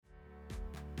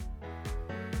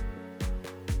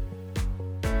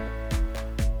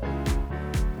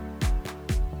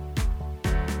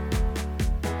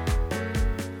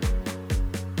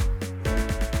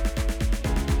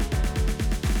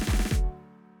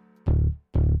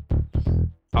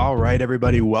All right,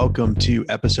 everybody, welcome to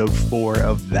episode 4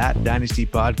 of That Dynasty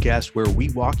podcast, where we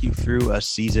walk you through a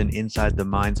season inside the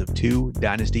minds of two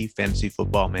Dynasty fantasy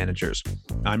football managers.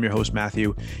 I'm your host,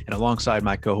 Matthew, and alongside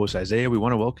my co-host, Isaiah, we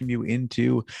want to welcome you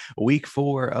into week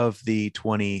 4 of the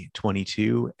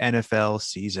 2022 NFL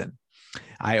season.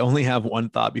 I only have one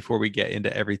thought before we get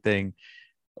into everything.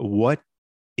 What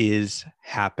is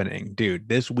happening? Dude,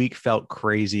 this week felt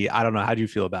crazy. I don't know. How do you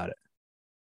feel about it?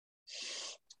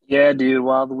 Yeah, dude,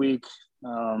 wild week.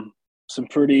 Some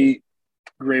pretty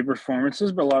great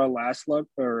performances, but a lot of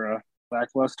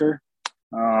lackluster.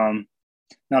 Not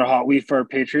a hot week for our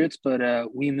Patriots, but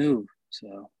we move.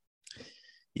 So,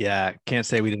 yeah, can't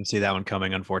say we didn't see that one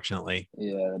coming, unfortunately.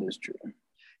 yeah, that is true.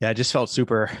 Yeah, it just felt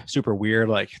super weird.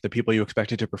 Like the people you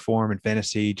expected to perform in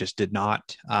fantasy just did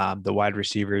not. The wide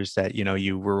receivers that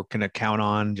you were going to count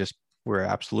on just were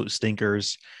absolute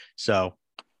stinkers. So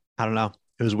I don't know.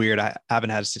 It was weird. I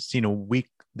haven't seen a week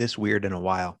this weird in a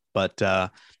while. But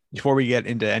before we get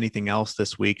into anything else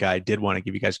this week, I did want to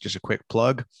give you guys just a quick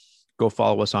plug. Go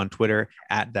follow us on Twitter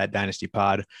at That Dynasty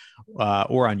Pod,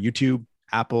 or on YouTube,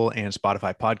 Apple, and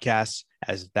Spotify podcasts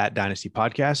as That Dynasty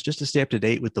Podcast, just to stay up to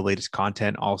date with the latest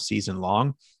content all season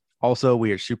long. Also,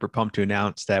 we are super pumped to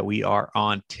announce that we are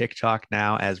on TikTok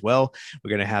now as well. We're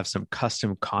going to have some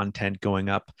custom content going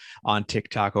up on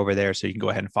TikTok over there. So you can go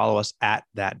ahead and follow us at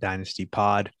That Dynasty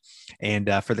Pod. And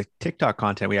for the TikTok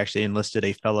content, we actually enlisted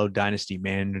a fellow Dynasty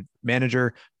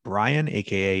manager, Brian,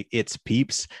 aka It's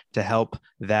Peeps, to help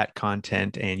that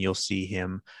content. And you'll see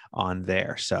him on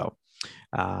there. So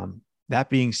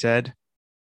that being said,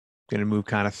 going to move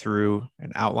kind of through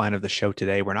an outline of the show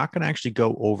today. We're not going to actually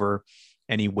go over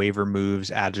any waiver moves,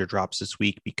 adds, or drops this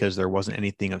week because there wasn't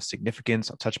anything of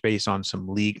significance. I'll touch base on some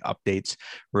league updates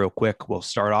real quick. We'll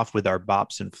start off with our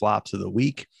bops and flops of the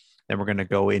week. Then we're going to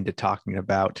go into talking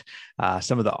about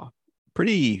some of the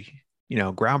pretty,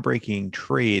 groundbreaking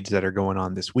trades that are going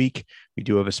on this week. We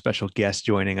do have a special guest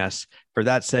joining us for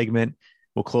that segment.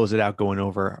 We'll close it out going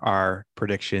over our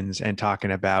predictions and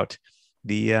talking about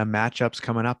the matchups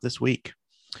coming up this week.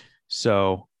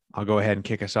 So I'll go ahead and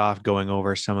kick us off going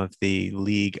over some of the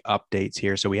league updates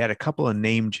here. So we had a couple of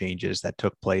name changes that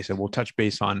took place, and we'll touch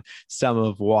base on some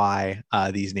of why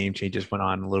these name changes went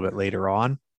on a little bit later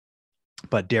on.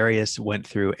 But Darius went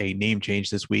through a name change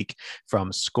this week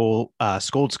from Scold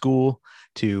School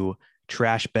to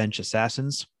Trash Bench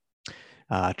Assassins.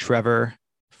 Trevor,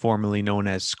 formerly known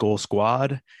as Skull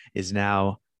Squad, is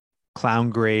now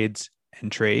Clown Grades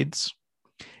and Trades.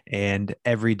 And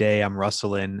Every Day I'm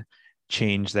Rustling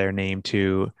change their name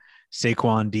to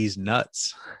Saquon D's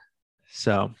Nuts.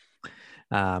 So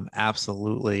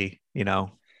absolutely,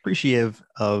 appreciative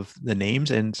of the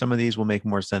names, and some of these will make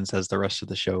more sense as the rest of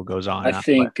the show goes on. I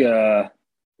think,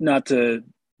 not to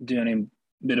do any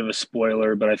bit of a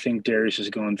spoiler, but I think Darius is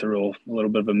going through a little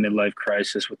bit of a midlife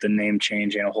crisis with the name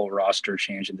change and a whole roster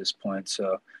change at this point.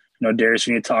 So, Darius, if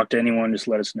you need to talk to anyone, just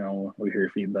let us know. We're here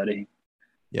for you, buddy.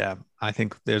 Yeah, I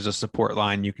think there's a support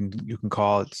line you can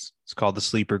call. It's called the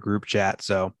Sleeper Group Chat.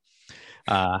 So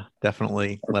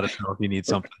definitely let us know if you need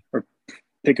something. Or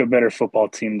pick a better football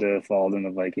team to follow than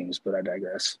the Vikings, but I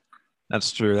digress.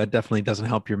 That's true. That definitely doesn't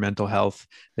help your mental health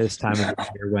this time of the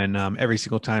year when every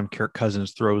single time Kirk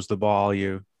Cousins throws the ball,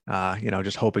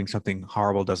 just hoping something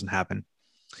horrible doesn't happen.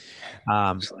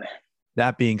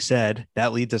 That being said,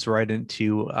 that leads us right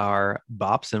into our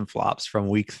bops and flops from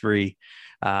week 3.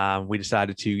 We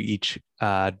decided to each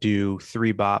do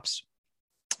 3 bops,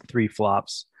 3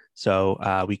 flops,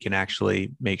 so we can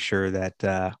actually make sure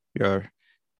that we're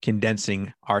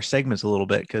condensing our segments a little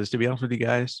bit, because to be honest with you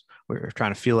guys, we're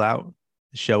trying to feel out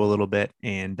the show a little bit,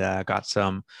 and got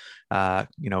some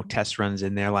test runs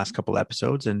in there last couple of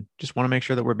episodes, and just want to make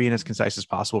sure that we're being as concise as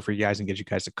possible for you guys and get you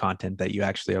guys the content that you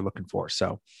actually are looking for.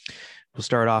 So we'll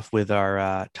start off with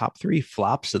our top 3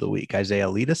 flops of the week. Isaiah,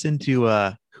 lead us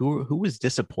into who was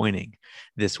disappointing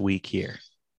this week here.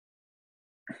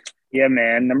 Yeah,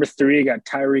 man. Number 3, I got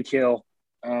Tyreek Hill.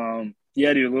 Dude,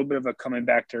 a little bit of a coming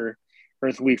back to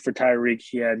earth week for Tyreek.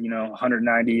 He had,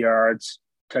 190 yards,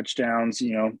 touchdowns,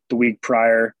 the week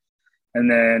prior. And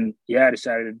then, I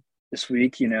decided this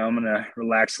week, I'm going to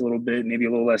relax a little bit, maybe a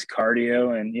little less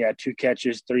cardio. And, 2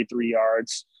 catches, 33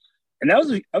 yards. And that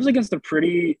was against the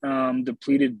pretty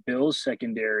depleted Bills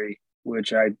secondary,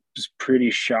 which I was pretty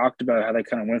shocked about how they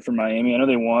kind of went for Miami. I know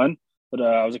they won, but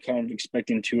I was kind of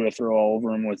expecting Tua to throw all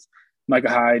over him with Micah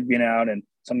Hyde being out and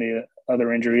some of the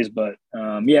other injuries. But,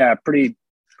 pretty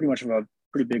much of a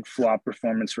pretty big flop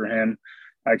performance for him.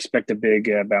 I expect a big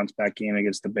bounce back game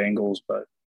against the Bengals, but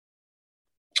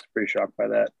pretty shocked by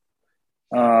that.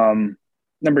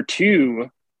 Number 2,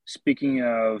 speaking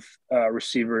of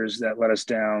receivers that let us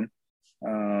down,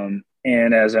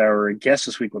 and as our guest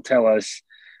this week will tell us,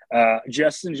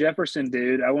 Justin Jefferson,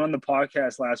 dude, I went on the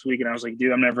podcast last week and I was like,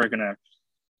 dude, I'm never gonna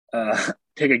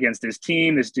pick against this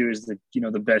team. This dude is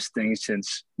the best thing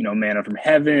since manna from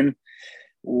heaven.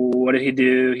 What did he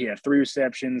do? He had 3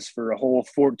 receptions for a whole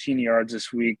 14 yards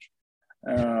this week.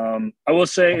 I will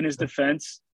say in his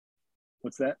defense,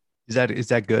 what's that? Is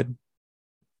that good?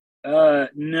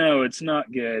 No, it's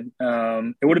not good.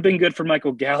 It would have been good for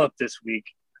Michael Gallup this week,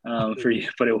 for you,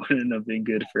 but it wouldn't have been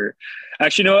good for.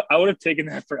 Actually, no, I would have taken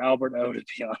that for Albert O, to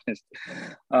be honest.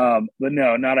 But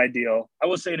no, not ideal. I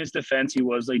will say in his defense, he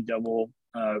was like double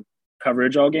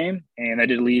coverage all game, and that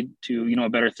did lead to a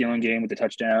better Thielen game with the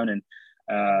touchdown and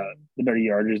the better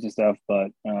yardage and stuff.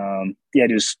 But yeah,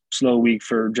 it was slow week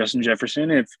for Justin Jefferson.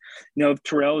 If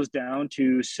Terrell is down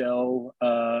to sell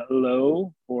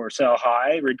low or sell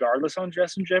high, regardless on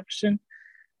Justin Jefferson,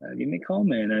 give me a call,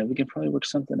 man. We can probably work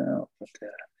something out. But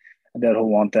I doubt he'll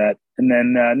want that. And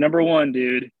then number 1,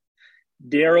 dude,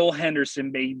 Darrell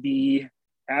Henderson, baby.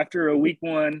 After a week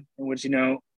 1 in which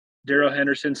Darrell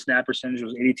Henderson's snap percentage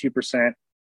was 82%,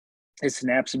 his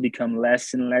snaps have become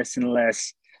less and less and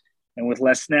less. And with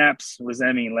less snaps, what does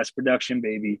that mean? Less production,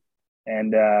 baby.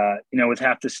 And, with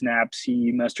half the snaps,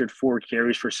 he mustered 4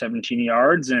 carries for 17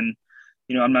 yards. And,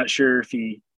 I'm not sure if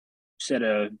he said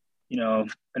an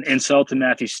insult to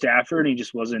Matthew Stafford and he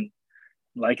just wasn't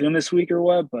liking him this week or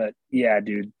what. But, yeah,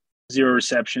 dude, 0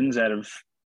 receptions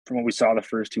from what we saw the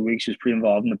first 2 weeks. He was pretty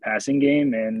involved in the passing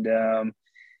game. And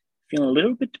feeling a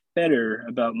little bit better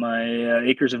about my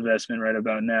Acres investment right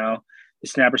about now. The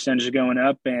snap percentage is going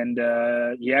up, and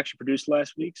he actually produced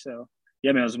last week. So,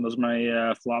 yeah, man, those was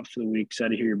my flops for the week.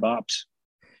 Excited to hear your bops.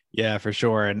 Yeah, for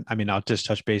sure. And I mean, I'll just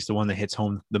touch base. The one that hits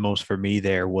home the most for me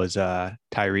there was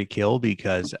Tyreek Hill,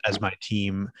 because as my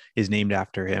team is named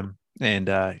after him and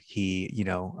he,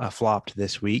 flopped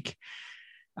this week,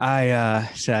 I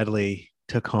sadly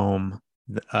took home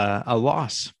a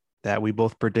loss that we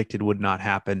both predicted would not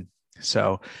happen.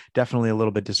 So definitely a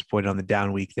little bit disappointed on the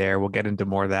down week there. We'll get into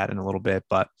more of that in a little bit,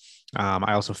 but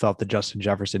I also felt the Justin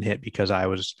Jefferson hit because I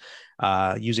was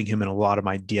using him in a lot of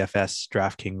my DFS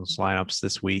DraftKings lineups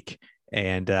this week.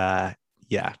 And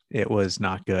yeah, it was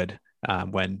not good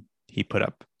when he put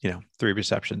up, 3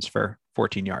 receptions for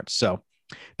 14 yards. So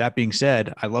that being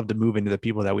said, I love to move into the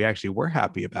people that we actually were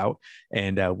happy about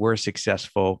and were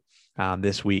successful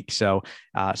this week. So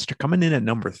coming in at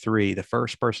number 3, the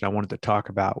first person I wanted to talk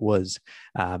about was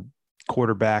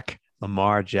quarterback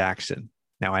Lamar Jackson.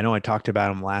 Now, I know I talked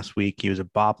about him last week. He was a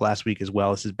bop last week as well.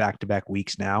 This is back-to-back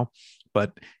weeks now,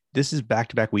 but this is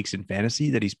back-to-back weeks in fantasy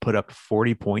that he's put up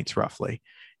 40 points roughly.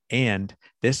 And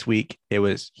this week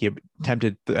he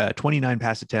attempted 29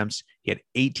 pass attempts. He had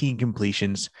 18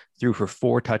 completions, threw for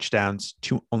 4 touchdowns,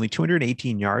 only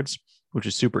 218 yards, which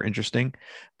is super interesting.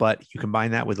 But you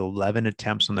combine that with 11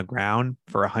 attempts on the ground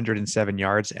for 107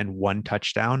 yards and 1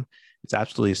 touchdown. It's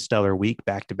absolutely a stellar week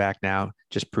back to back now,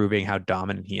 just proving how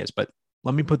dominant he is. But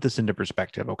let me put this into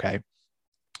perspective, okay?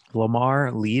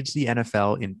 Lamar leads the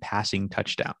NFL in passing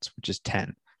touchdowns, which is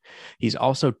 10. He's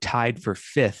also tied for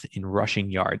 5th in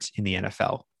rushing yards in the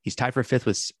NFL. He's tied for 5th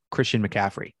with Christian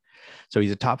McCaffrey. So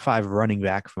he's a top 5 running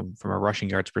back from a rushing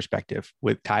yards perspective,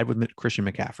 tied with Christian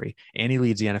McCaffrey, and he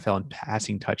leads the NFL in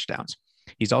passing touchdowns.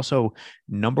 He's also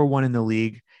number 1 in the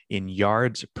league in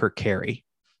yards per carry.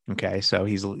 Okay, so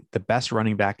he's the best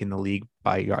running back in the league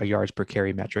by yards per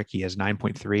carry metric. He has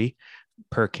 9.3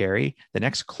 per carry. The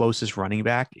next closest running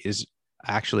back is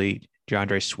actually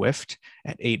DeAndre Swift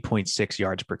at 8.6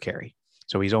 yards per carry.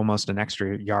 So he's almost an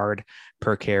extra yard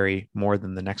per carry more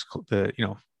than the next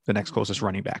closest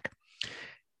running back.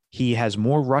 He has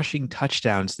more rushing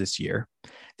touchdowns this year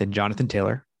than Jonathan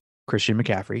Taylor, Christian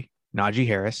McCaffrey, Najee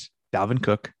Harris, Dalvin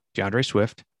Cook, DeAndre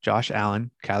Swift, Josh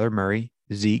Allen, Kyler Murray,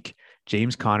 Zeke,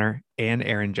 James Conner, and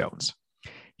Aaron Jones.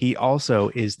 He also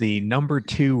is the number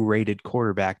 2 rated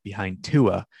quarterback behind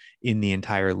Tua in the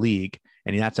entire league,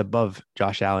 and that's above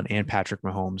Josh Allen and Patrick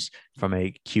Mahomes from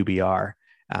a QBR.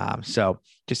 So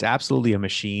just absolutely a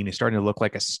machine. He's starting to look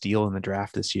like a steal in the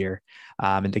draft this year.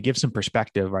 And to give some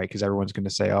perspective, right, because everyone's going to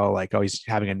say, oh, he's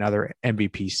having another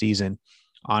MVP season.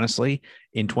 Honestly,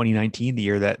 in 2019, the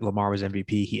year that Lamar was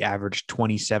MVP, he averaged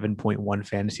 27.1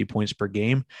 fantasy points per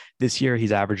game. This year,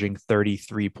 he's averaging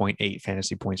 33.8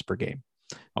 fantasy points per game,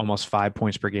 almost 5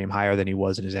 points per game higher than he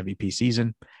was in his MVP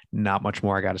season. Not much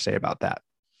more I got to say about that.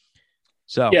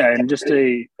 So yeah, and just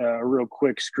a real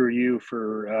quick screw you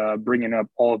for bringing up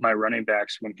all of my running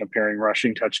backs when comparing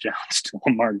rushing touchdowns to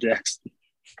Lamar Jackson.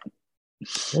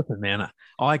 Listen, man,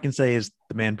 all I can say is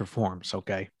the man performs.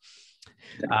 Okay.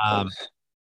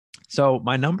 So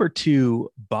my number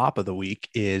two bop of the week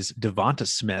is Devonta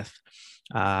Smith,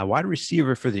 wide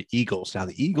receiver for the Eagles. Now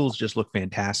the Eagles just look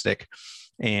fantastic,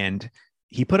 and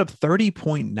he put up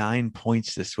 30.9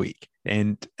 points this week,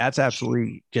 and that's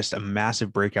absolutely just a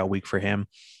massive breakout week for him.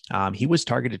 He was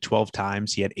targeted 12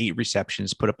 times. He had 8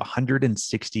 receptions, put up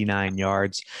 169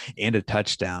 yards and a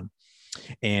touchdown.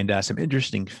 And some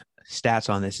interesting stats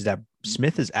on this is that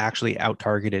Smith has actually out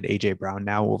targeted AJ Brown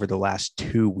now over the last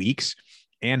 2 weeks,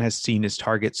 and has seen his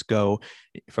targets go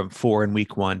from 4 in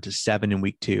week 1 to 7 in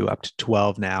week 2, up to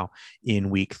 12 now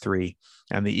in week 3.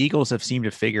 And the Eagles have seemed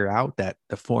to figure out that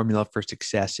the formula for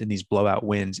success in these blowout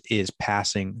wins is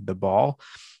passing the ball.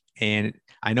 And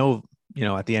I know,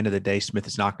 at the end of the day, Smith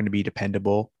is not going to be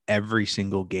dependable every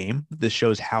single game. This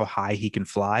shows how high he can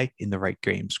fly in the right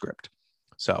game script.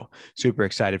 So super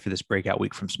excited for this breakout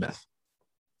week from Smith.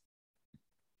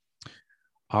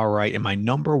 All right. And my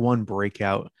number one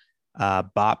breakout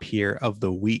bop here of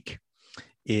the week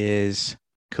is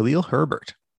Khalil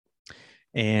Herbert.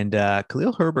 And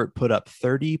Khalil Herbert put up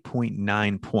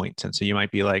 30.9 points. And so you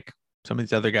might be like, some of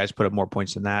these other guys put up more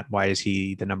points than that. Why is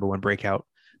he the number one breakout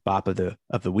bop of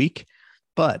the week?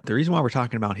 But the reason why we're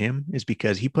talking about him is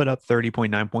because he put up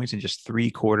 30.9 points in just 3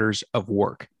 quarters of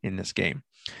work in this game.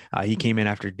 He came in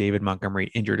after David Montgomery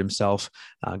injured himself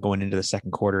going into the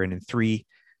second quarter. And in 3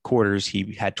 quarters,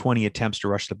 he had 20 attempts to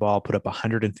rush the ball, put up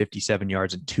 157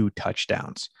 yards and 2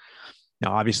 touchdowns.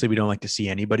 Now, obviously, we don't like to see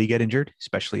anybody get injured,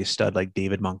 especially a stud like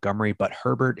David Montgomery, but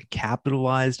Herbert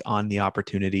capitalized on the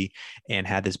opportunity and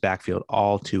had this backfield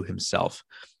all to himself.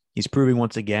 He's proving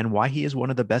once again why he is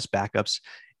one of the best backups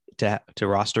to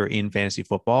roster in fantasy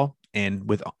football. And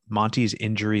with Monty's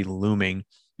injury looming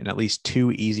and at least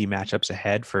 2 easy matchups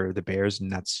ahead for the Bears,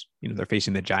 and that's, they're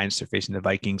facing the Giants, they're facing the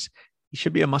Vikings, he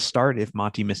should be a must start if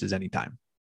Monty misses any time.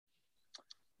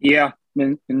 Yeah.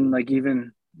 And like,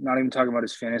 even not even talking about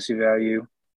his fantasy value,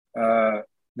 the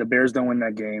Bears don't win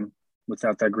that game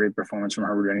without that great performance from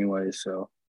Herbert anyway. So,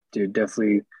 dude,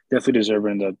 definitely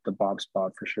deserving the Bob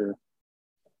spot for sure.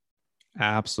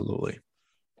 Absolutely.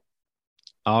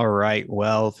 All right.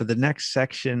 Well, for the next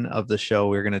section of the show,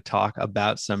 we're going to talk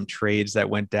about some trades that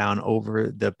went down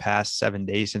over the past 7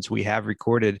 days since we have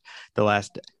recorded the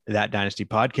last That Dynasty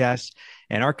podcast.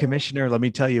 And our commissioner, let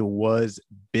me tell you, was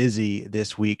busy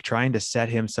this week trying to set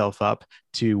himself up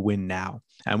to win now.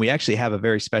 And we actually have a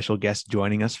very special guest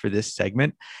joining us for this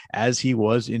segment, as he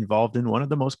was involved in one of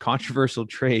the most controversial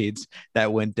trades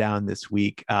that went down this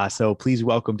week. So please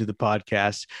welcome to the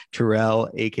podcast, Terrell,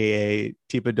 a.k.a.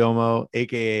 Tipadomo,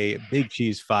 a.k.a. Big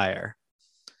Cheese Fire.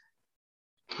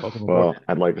 Welcome aboard.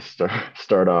 I'd like to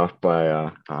start off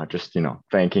by just,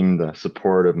 thanking the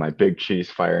support of my Big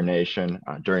Cheese Fire Nation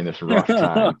during this rough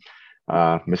time.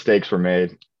 Mistakes were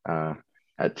made.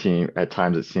 At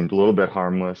times it seemed a little bit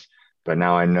harmless, but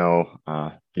now I know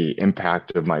the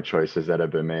impact of my choices that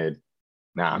have been made.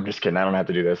 Nah, I'm just kidding. I don't have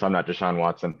to do this. I'm not Deshaun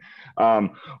Watson.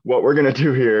 What we're going to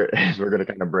do here is we're going to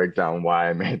kind of break down why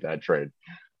I made that trade.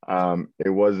 It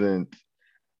wasn't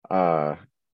at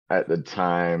the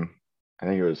time, I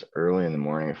think it was early in the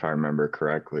morning, if I remember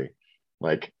correctly,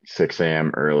 like 6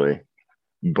 a.m. early.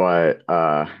 But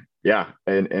yeah,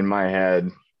 in my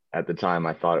head at the time,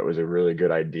 I thought it was a really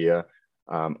good idea.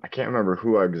 I can't remember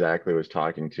who I exactly was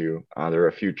talking to. There were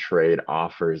a few trade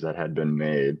offers that had been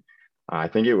made. I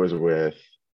think it was with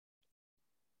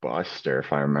Buster,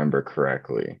 if I remember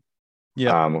correctly,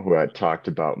 who had talked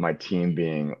about my team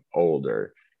being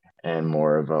older and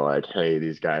more of a like, hey,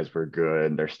 these guys were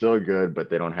good. They're still good,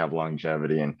 but they don't have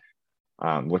longevity, and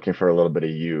looking for a little bit of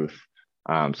youth.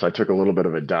 So I took a little bit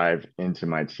of a dive into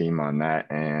my team on that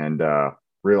and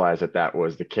realized that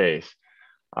was the case.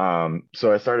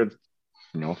 So I started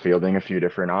fielding a few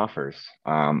different offers.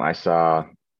 I saw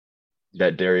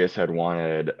that Darius had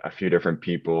wanted a few different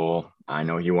people. I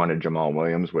know he wanted Jamal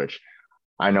Williams, which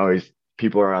I know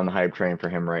people are on the hype train for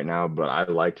him right now, but I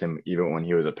liked him even when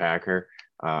he was a Packer.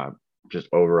 Just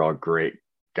overall great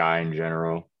guy in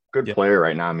general. Good player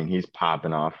right now. I mean, he's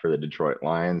popping off for the Detroit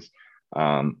Lions.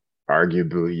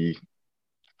 Arguably,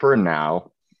 for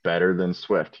now, better than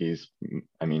Swift. He's, in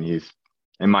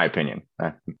my opinion,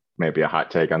 maybe a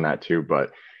hot take on that too,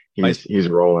 but he's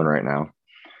rolling right now.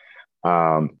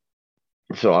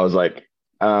 So I was like,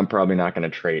 I'm probably not going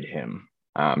to trade him,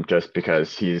 just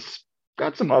because he's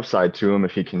got some upside to him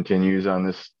if he continues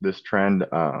on this trend.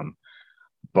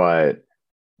 But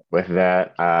with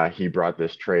that, he brought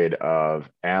this trade of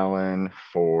Allen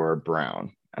for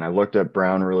Brown. And I looked at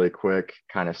Brown really quick,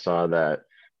 kind of saw that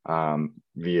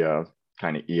via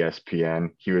kind of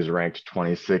ESPN, he was ranked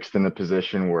 26th in the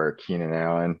position, where Keenan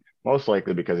Allen, most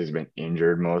likely because he's been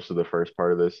injured most of the first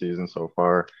part of this season so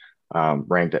far,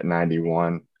 ranked at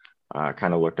 91.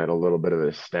 Kind of looked at a little bit of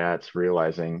his stats,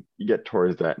 realizing you get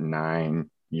towards that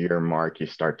 9-year mark, you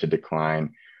start to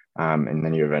decline. And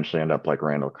then you eventually end up like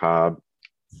Randall Cobb,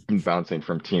 bouncing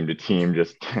from team to team,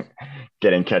 just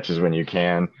getting catches when you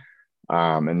can,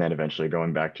 and then eventually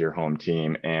going back to your home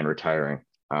team and retiring.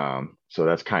 So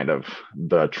that's kind of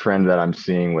the trend that I'm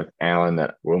seeing with Allen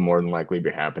that will more than likely be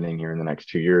happening here in the next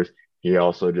 2 years. He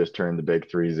also just turned the big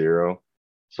 3-0.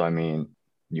 So, I mean,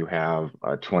 you have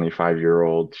a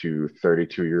 25-year-old to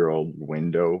 32-year-old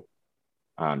window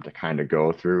to kind of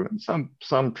go through. And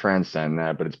some transcend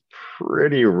that, but it's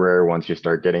pretty rare once you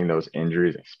start getting those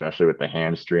injuries, especially with the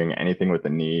hamstring, anything with the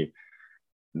knee.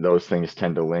 Those things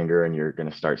tend to linger, and you're going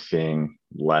to start seeing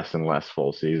less and less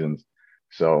full seasons.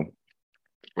 So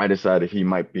I decided he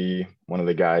might be one of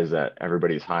the guys that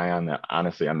everybody's high on. That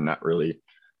honestly, I'm not really.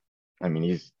 I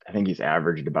mean, I think he's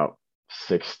averaged about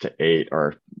 6 to 8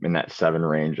 or in that 7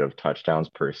 range of touchdowns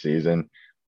per season.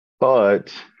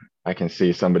 But I can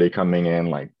see somebody coming in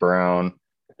like Brown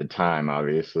at the time,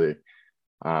 obviously,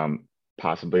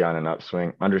 possibly on an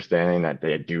upswing, understanding that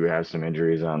they do have some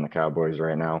injuries on the Cowboys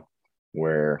right now,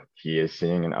 where he is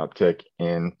seeing an uptick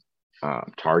in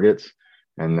targets.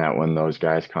 And that when those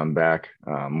guys come back,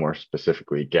 more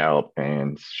specifically Gallup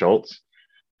and Schultz,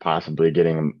 possibly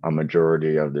getting a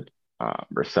majority of the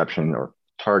reception or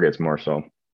targets more so,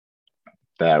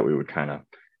 that we would kind of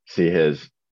see his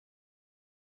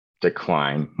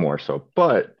decline more so.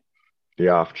 But the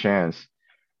off chance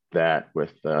that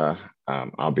with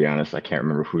I'll be honest, I can't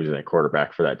remember who's the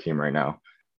quarterback for that team right now.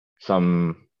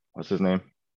 What's his name?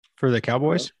 For the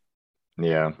Cowboys?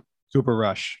 Yeah. Cooper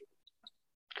Rush.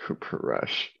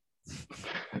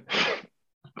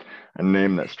 A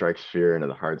name that strikes fear into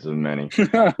the hearts of many.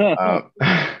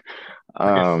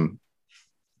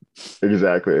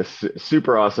 Exactly. A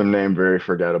super awesome name, very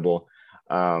forgettable.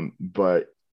 But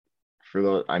for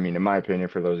those, I mean, in my opinion,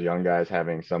 for those young guys,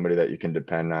 having somebody that you can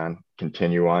depend on,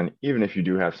 continue on, even if you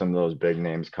do have some of those big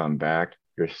names come back,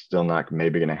 you're still not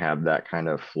maybe going to have that kind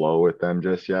of flow with them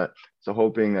just yet. So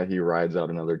hoping that he rides out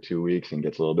another 2 weeks and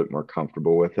gets a little bit more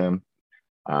comfortable with him.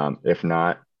 If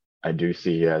not, I do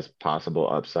see he has possible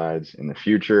upsides in the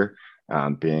future,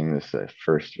 being this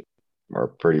first or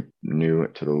pretty new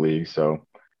to the league. So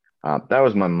that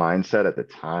was my mindset at the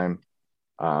time.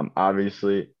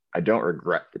 Obviously, I don't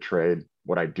regret the trade.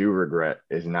 What I do regret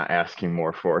is not asking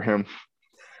more for him.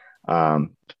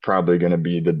 It's probably going to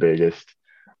be the biggest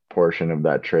portion of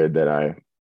that trade that I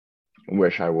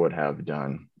wish I would have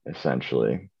done,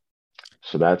 essentially.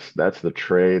 So that's the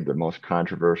trade, the most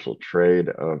controversial trade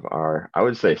of our, I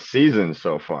would say, season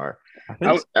so far.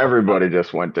 Everybody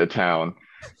just went to town.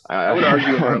 I would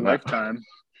argue of our lifetime.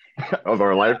 Of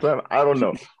our lifetime? I don't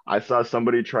know. I saw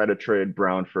somebody try to trade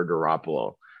Brown for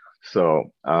Garoppolo.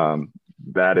 So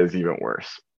that is even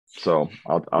worse. So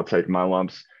I'll take my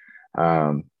lumps.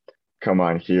 Come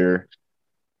on here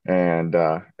and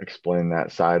explain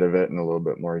that side of it in a little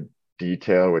bit more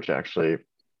detail, which actually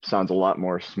sounds a lot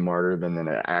more smarter than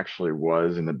it actually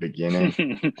was in the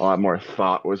beginning. A lot more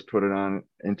thought was put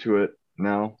into it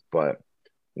now, but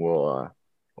we'll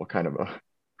kind of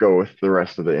go with the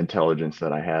rest of the intelligence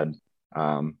that I had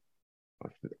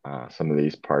with some of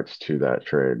these parts to that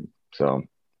trade. So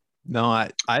no, I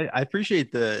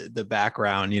appreciate the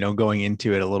background, going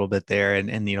into it a little bit there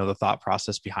and the thought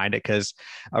process behind it. Cause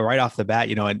right off the bat,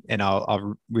 and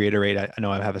I'll reiterate, I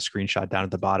know I have a screenshot down at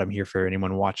the bottom here for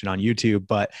anyone watching on YouTube,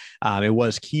 but it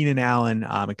was Keenan Allen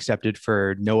accepted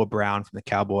for Noah Brown from the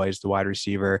Cowboys, the wide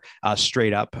receiver,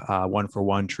 straight up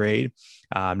 1-for-1 trade.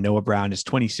 Noah Brown is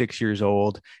 26 years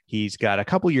old. He's got a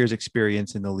couple years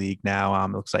experience in the league now.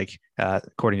 Looks like,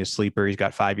 according to Sleeper, he's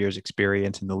got 5 years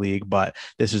experience in the league, but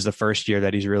this is the first year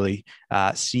that he's really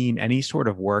seen any sort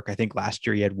of work. I think last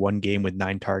year he had 1 game with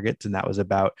 9 targets, and that was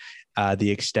about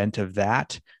the extent of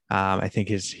that. I think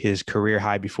his career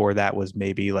high before that was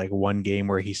maybe like 1 game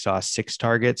where he saw 6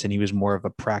 targets, and he was more of a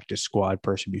practice squad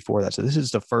person before that. So this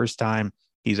is the first time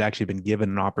he's actually been given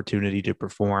an opportunity to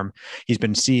perform. He's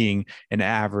been seeing an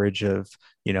average of,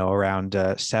 around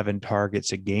 7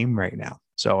 targets a game right now.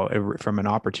 So from an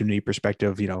opportunity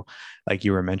perspective, like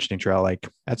you were mentioning, Terrell, like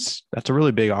that's a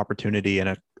really big opportunity in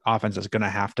an offense that's going to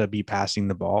have to be passing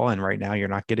the ball. And right now you're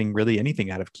not getting really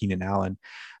anything out of Keenan Allen.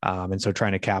 And so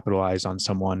trying to capitalize on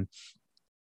someone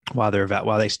while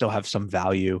they still have some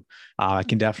value, I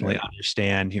can definitely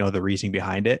understand, the reasoning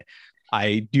behind it.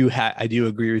 I do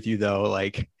agree with you though.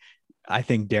 Like, I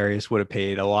think Darius would have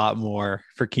paid a lot more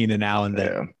for Keenan Allen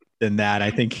than that. I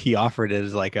think he offered it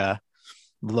as like a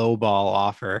low ball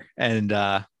offer, and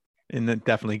it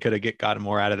definitely could have gotten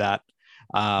more out of that.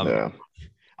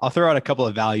 I'll throw out a couple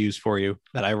of values for you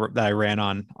that I ran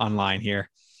online here.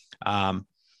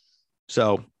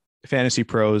 So Fantasy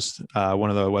Pros, one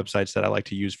of the websites that I like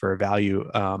to use for a value,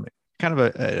 kind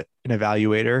of an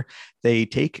evaluator. They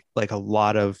take like a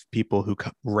lot of people who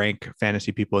rank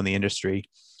fantasy people in the industry,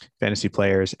 fantasy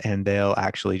players, and they'll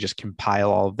actually just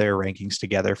compile all of their rankings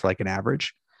together for like an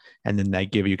average. And then they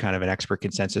give you kind of an expert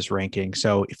consensus ranking.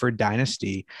 So for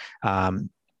Dynasty,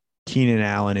 Keenan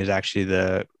Allen is actually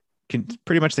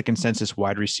pretty much the consensus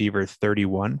wide receiver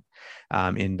 31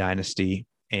 in Dynasty.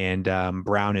 And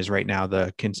Brown is right now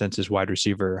the consensus wide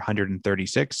receiver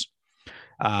 136.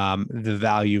 The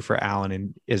value for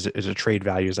Allen is a trade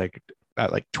value is like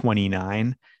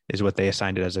 29 is what they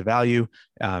assigned it as a value,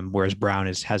 whereas Brown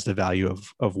has the value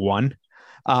of 1.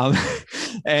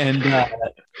 And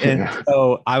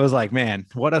so I was like, man,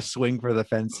 what a swing for the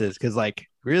fences. Cause like,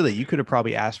 really, you could have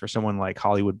probably asked for someone like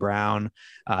Hollywood Brown,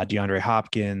 DeAndre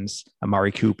Hopkins,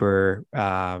 Amari Cooper,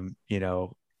 Brandon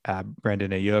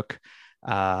Ayuk.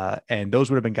 And those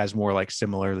would have been guys more like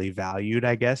similarly valued,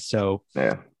 I guess. So,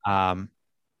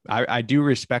 I do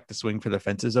respect the swing for the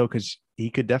fences though, because he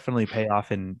could definitely pay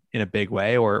off in a big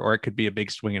way, or it could be a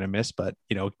big swing and a miss, but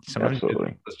sometimes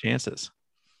those chances.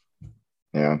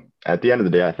 Yeah. At the end of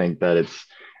the day, I think that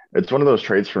it's one of those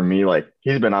trades for me. Like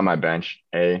he's been on my bench,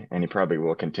 and he probably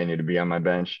will continue to be on my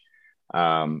bench,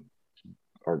 or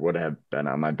would have been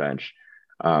on my bench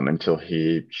until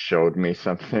he showed me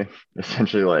something,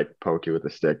 essentially like poke you with a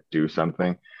stick, do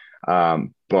something.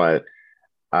 But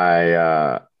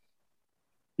I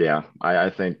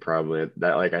think probably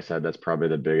that, like I said, that's probably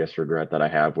the biggest regret that I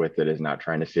have with it, is not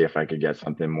trying to see if I could get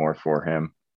something more for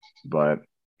him. But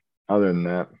other than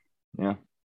that, yeah,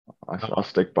 I'll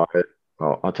stick by it.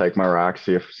 I'll take my rock,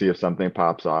 see if something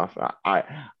pops off.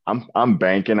 I'm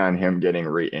banking on him getting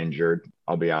re-injured.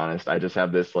 I'll be honest. I just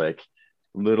have this like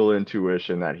little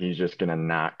intuition that he's just gonna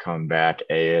not come back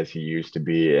as he used to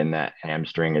be, and that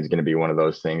hamstring is gonna be one of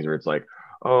those things where it's like,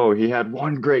 oh, he had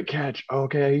one great catch.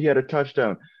 Okay, he had a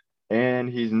touchdown, and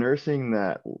he's nursing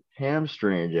that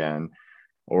hamstring again,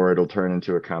 or it'll turn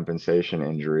into a compensation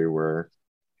injury where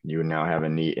you now have a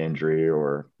knee injury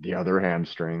or the other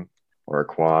hamstring or a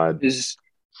quad. Is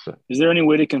there any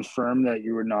way to confirm that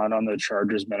you were not on the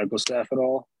Chargers medical staff at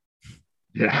all?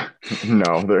 Yeah,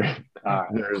 no,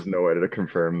 there is no way to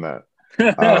confirm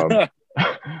that.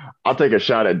 I'll take a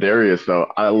shot at Darius though.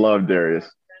 I love Darius.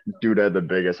 Dude had the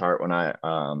biggest heart when I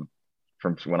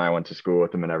from when I went to school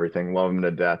with him and everything. Love him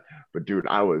to death. But dude,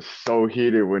 I was so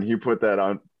heated when he put that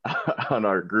on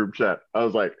our group chat. I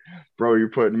was like, bro, you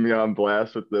putting me on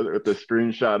blast with the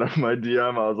screenshot of my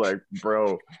DM. I was like,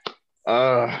 bro,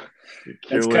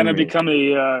 it's kind of become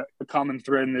a common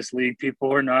thread in this league.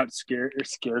 People are not scared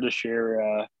to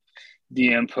share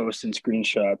DM posts and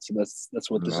screenshots. So that's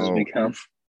what this has become.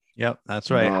 Yep, that's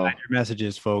right. Hide your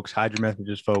messages, folks. Hide your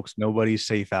messages, folks. Nobody's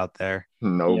safe out there.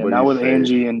 Nobody's not with safe.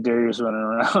 Angie and Darius running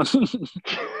around.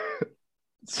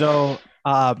 So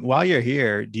while you're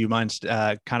here, do you mind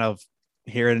kind of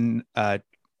hearing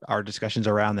our discussions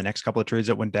around the next couple of trades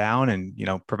that went down,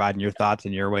 and providing your thoughts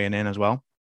and your weighing in as well?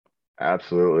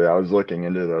 Absolutely. I was looking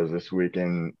into those this week,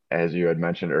 and as you had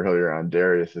mentioned earlier on,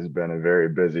 Darius has been a very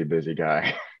busy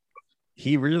guy.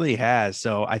 He really has.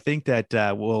 So I think that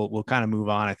we'll kind of move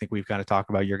on. I think we've kind of talked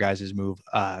about your guys' move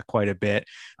quite a bit.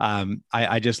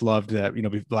 I just loved that.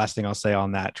 The last thing I'll say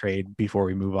on that trade before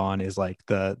we move on is like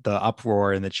the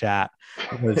uproar in the chat.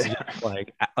 It was just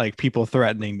like people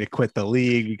threatening to quit the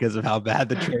league because of how bad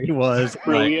the trade was.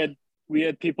 Bro, we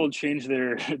had people change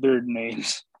their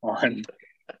names on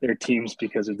their teams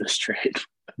because of this trade.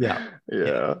 Yeah.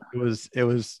 It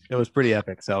was pretty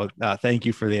epic. So thank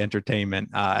you for the entertainment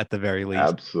at the very least.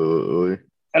 Absolutely.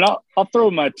 And I'll throw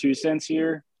my 2 cents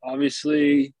here.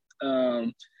 Obviously,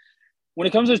 when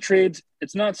it comes to trades,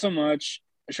 it's not so much.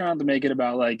 I try not to make it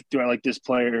about like, do I like this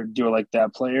player? Do I like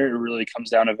that player? It really comes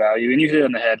down to value. And you hit it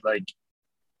on the head. Like,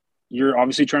 you're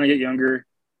obviously trying to get younger.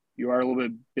 You are a little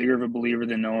bit bigger of a believer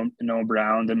than Noah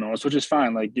Brown than most, which is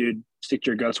fine. Like, dude, stick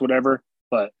to your guts, whatever.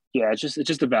 But yeah, it's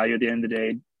just a value at the end of the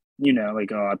day.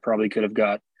 I probably could have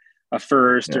got a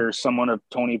first or someone of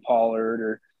Tony Pollard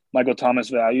or Michael Thomas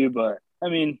value. But I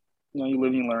mean, you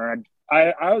live and you learn.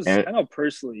 I know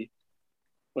personally.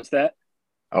 What's that?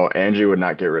 Oh, Angie would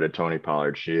not get rid of Tony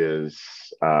Pollard. She is.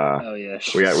 Oh yeah.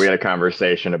 We had a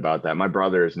conversation about that. My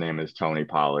brother's name is Tony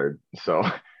Pollard, so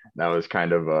that was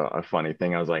kind of a funny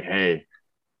thing. I was like, hey,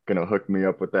 gonna hook me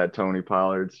up with that Tony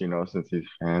Pollard, since he's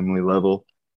family level.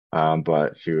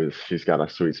 But she's got a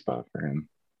sweet spot for him.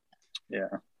 Yeah.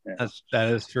 That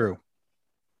is true.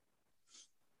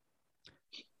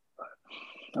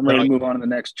 I'm ready to move on to the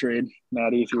next trade,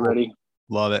 Maddie, if you're ready.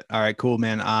 Love it. All right, cool,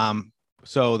 man.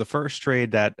 So the first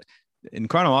trade that in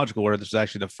chronological order, this is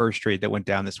actually the first trade that went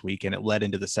down this week, and it led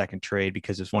into the second trade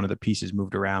because it's one of the pieces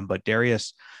moved around. But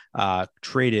Darius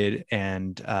traded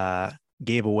and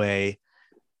gave away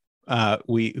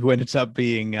who ended up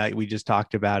being we just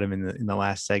talked about him in the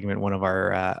last segment, one of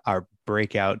our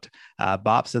breakout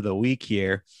bops of the week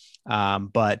here.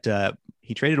 But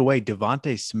he traded away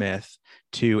Devontae Smith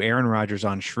to Aaron Rodgers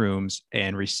on shrooms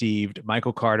and received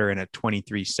Michael Carter in a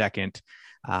 23 second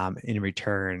in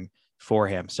return for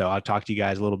him. So I'll talk to you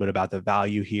guys a little bit about the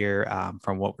value here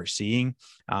from what we're seeing.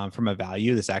 From a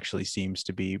value, this actually seems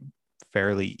to be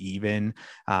fairly even.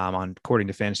 According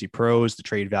to Fantasy Pros, the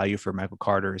trade value for Michael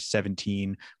Carter is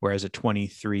 17, whereas a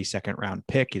 23 second round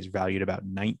pick is valued about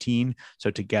 19.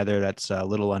 So together, that's a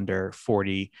little under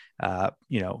 40,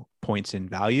 points in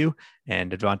value.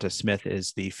 And Devonta Smith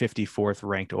is the 54th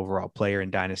ranked overall player in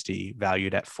Dynasty,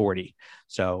 valued at 40.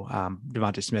 So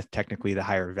Devonta Smith, technically the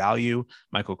higher value.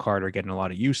 Michael Carter getting a lot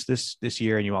of use this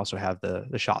year. And you also have the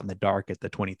shot in the dark at the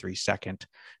 23 second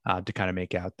to kind of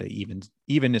make out the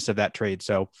evenness of that trade.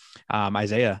 So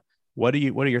Isaiah, what are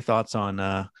your thoughts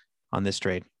on this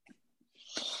trade?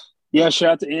 Yeah,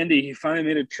 shout out to Andy. He finally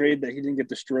made a trade that he didn't get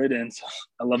destroyed in. So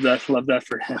I love that. Love that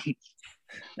for him.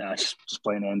 Nah, just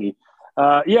playing Andy.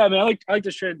 Yeah, I mean, I like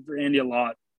this trade for Andy a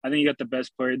lot. I think he got the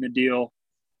best player in the deal.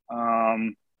 I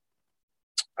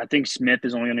think Smith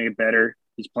is only going to get better.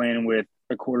 He's playing with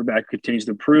a quarterback who continues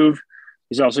to improve.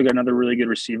 He's also got another really good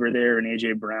receiver there, and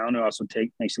A.J. Brown, who also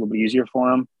makes it a little bit easier for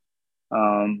him.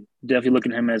 Definitely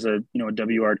looking at him as a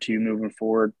WR2 moving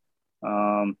forward.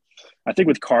 I think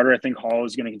with Carter, I think Hall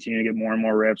is going to continue to get more and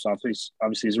more reps. Obviously,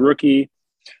 he's a rookie.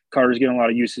 Carter's getting a lot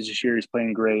of usage this year. He's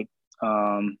playing great.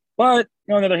 But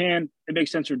on the other hand, it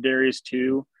makes sense for Darius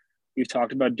too. We've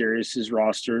talked about Darius's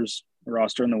roster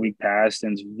in the week past,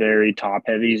 and it's very top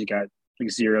heavy. He's got like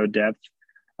zero depth.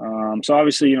 So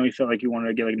obviously, he felt like he wanted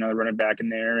to get like another running back in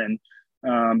there, and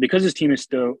because his team is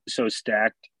still so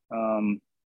stacked,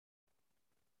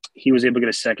 he was able to get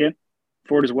a second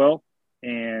for it as well.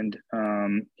 And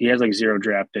he has like 0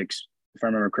 draft picks, if I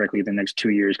remember correctly, the next 2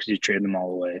 years because he's traded them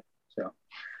all away. So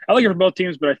I like it for both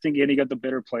teams, but I think Andy got the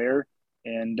better player,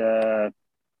 and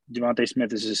Devontae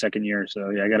Smith is his second year. So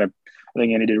yeah, I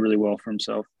think Andy did really well for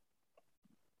himself.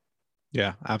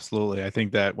 Yeah, absolutely. I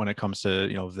think that when it comes to,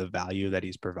 the value that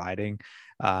he's providing,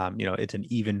 it's an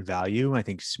even value. I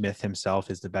think Smith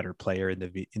himself is the better player in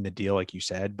the deal, like you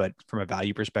said, but from a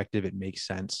value perspective, it makes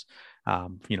sense,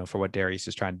 for what Darius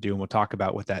is trying to do. And we'll talk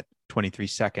about what that 23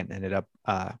 second ended up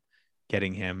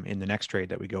getting him in the next trade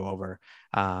that we go over.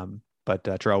 But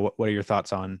Terrell, what are your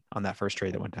thoughts on that first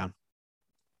trade that went down?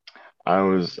 I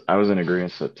was in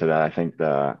agreement to that. I think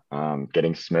the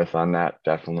getting Smith on that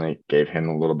definitely gave him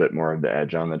a little bit more of the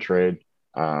edge on the trade.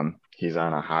 He's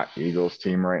on a hot Eagles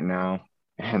team right now,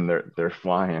 and they're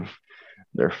flying.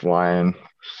 They're flying.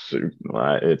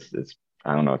 It's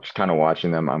I don't know. Just kind of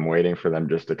watching them. I'm waiting for them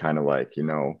just to kind of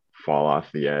fall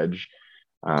off the edge.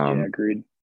 Yeah, agreed.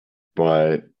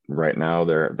 But right now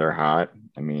they're hot.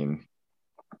 I mean,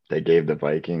 they gave the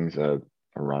Vikings a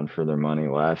run for their money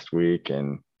last week,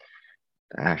 and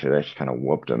actually, they just kind of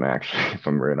whooped him, actually, if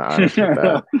I'm being honest with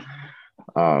that.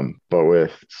 But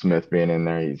with Smith being in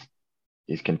there,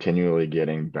 he's continually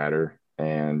getting better.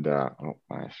 And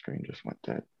my screen just went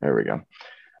dead. There we go.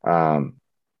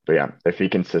 But yeah, if he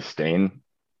can sustain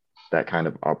that kind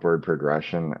of upward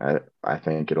progression, I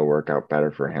think it'll work out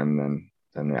better for him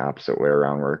than the opposite way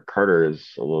around, where Carter is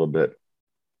a little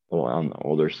on the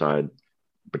older side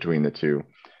between the two,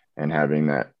 and having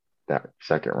that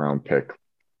second round pick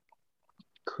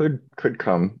could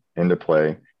come into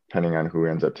play depending on who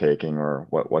ends up taking or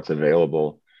what's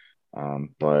available.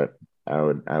 But I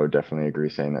would definitely agree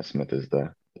saying that Smith is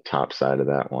the top side of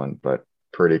that one, but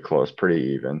pretty close,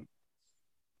 pretty even.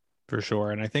 For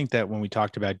sure. And I think that when we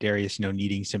talked about Darius,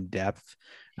 needing some depth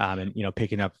and,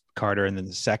 picking up Carter and then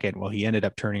the second, well, he ended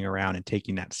up turning around and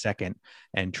taking that second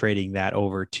and trading that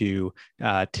over to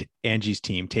Angie's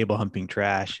team, Table Humping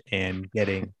Trash, and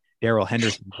getting Darrell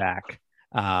Henderson back.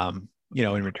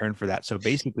 In return for that. So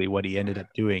basically what he ended up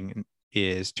doing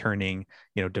is turning,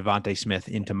 Devontae Smith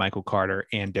into Michael Carter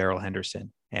and Darrell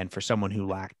Henderson. And for someone who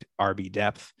lacked RB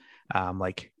depth,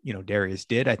 Darius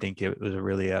did, I think it was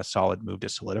a solid move to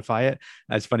solidify it.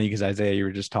 That's funny because Isaiah, you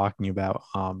were just talking about,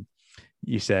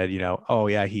 you said,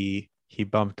 he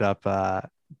bumped up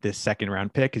this second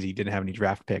round pick because he didn't have any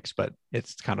draft picks, but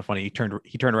it's kind of funny. He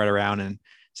turned right around and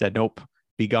said, nope,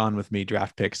 be gone with me,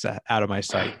 draft picks out of my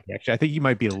sight. Actually, I think you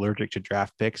might be allergic to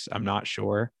draft picks. I'm not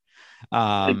sure.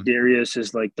 Like Darius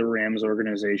is like the Rams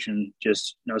organization.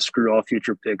 Just screw all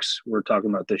future picks we're talking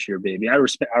about this year, baby. I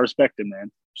respect it,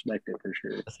 man. Respect it for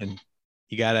sure. Listen,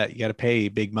 you gotta pay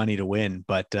big money to win.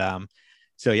 But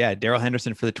so yeah, Darrell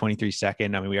Henderson for the 23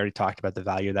 second. I mean, we already talked about the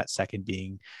value of that second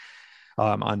being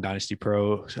on Dynasty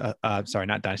Pros. Sorry,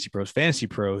 not Dynasty Pros, Fantasy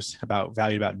Pros,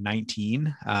 valued about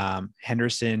 19.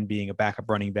 Henderson being a backup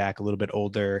running back, a little bit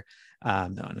older.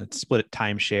 On a split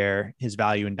timeshare, his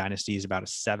value in Dynasty is about a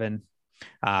 7.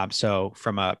 So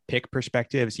from a pick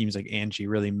perspective, it seems like Angie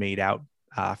really made out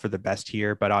for the best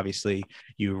here, but obviously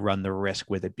you run the risk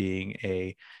with it being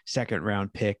a second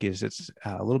round pick. It's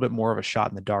a little bit more of a shot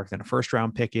in the dark than a first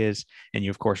round pick is. And you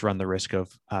of course run the risk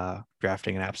of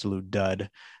drafting an absolute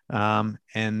dud.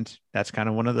 And that's kind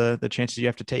of one of the chances you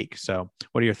have to take. So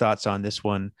what are your thoughts on this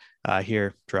one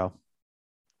here, Terrell?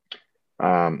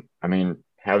 I mean,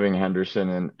 having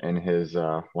Henderson in his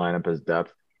lineup as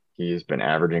depth, he's been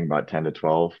averaging about 10 to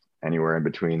 12, anywhere in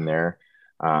between there,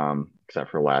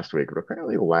 except for last week. But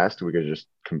apparently last week is just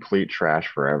complete trash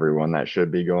for everyone that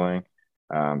should be going.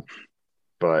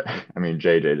 But, I mean,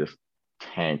 JJ just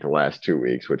tanked the last 2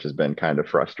 weeks, which has been kind of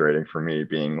frustrating for me,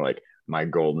 being like my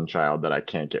golden child that I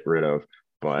can't get rid of,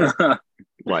 but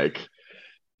like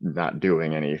not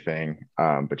doing anything.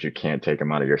 But you can't take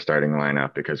him out of your starting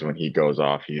lineup because when he goes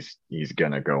off, he's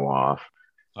going to go off.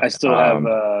 I still have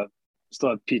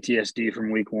PTSD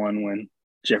from week 1 when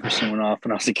Jefferson went off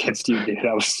and I was against you, dude.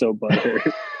 I was so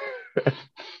butthurt.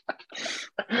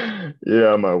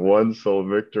 Yeah, my one sole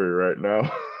victory right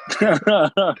now.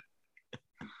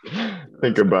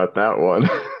 Think about that one.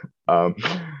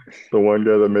 The one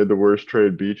guy that made the worst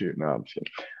trade beat you. No, I'm just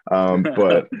kidding.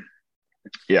 But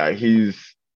yeah, he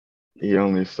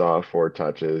only saw 4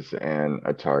 touches and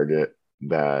a target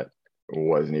that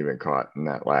wasn't even caught in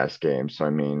that last game. So,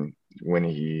 I mean, when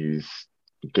he's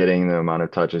getting the amount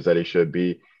of touches that he should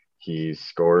be, he's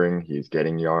scoring, he's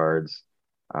getting yards,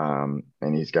 and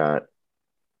he's got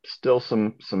still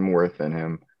some worth in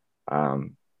him.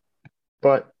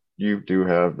 But you do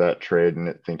have that trade, and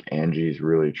I think Angie's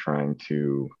really trying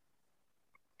to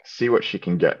see what she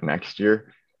can get next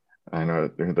year. I know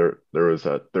there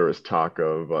was talk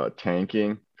of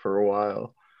tanking for a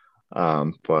while,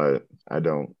 but I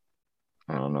don't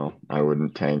know. I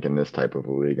wouldn't tank in this type of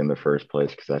a league in the first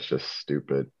place because that's just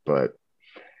stupid. But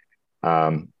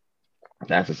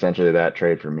that's essentially that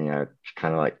trade for me. I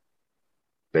kind of like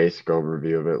basic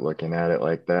overview of it, looking at it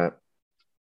like that.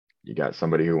 You got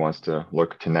somebody who wants to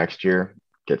look to next year,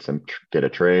 get a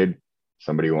trade.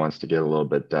 Somebody who wants to get a little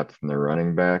bit depth in their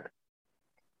running back.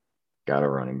 Got a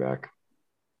running back.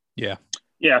 Yeah.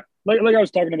 Like I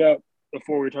was talking about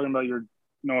before, we were talking about your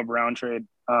Noah Brown trade.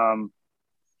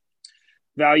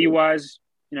 Value wise,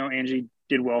 Angie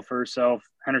did well for herself.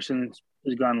 Henderson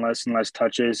has gotten less and less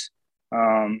touches.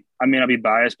 I may not be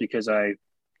biased because I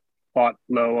bought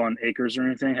low on acres or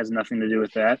anything. It has nothing to do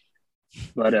with that.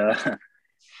 But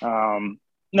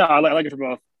no, I like it for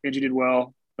both. Angie did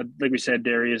well, but like we said,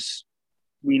 Darius,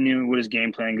 we knew what his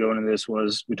game plan going into this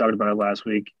was. We talked about it last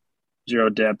week.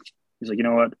 0 depth. He's like, you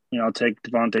know what? I'll take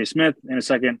Devontae Smith in a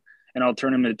second, and I'll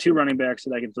turn him into 2 running backs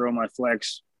that I can throw my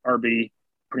flex RB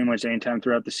pretty much anytime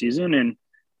throughout the season, and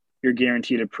you're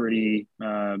guaranteed a pretty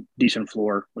decent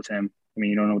floor with him. I mean,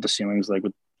 you don't know what the ceiling is like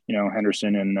with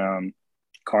Henderson and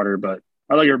Carter, but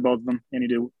I like both of them.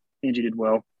 Angie did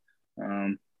well.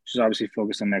 She's obviously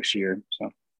focused on next year.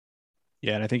 So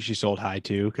yeah, and I think she sold high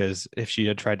too, because if she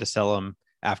had tried to sell him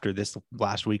after this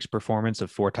last week's performance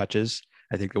of 4 touches,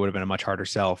 I think it would have been a much harder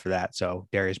sell for that. So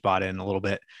Darius bought in a little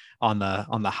bit on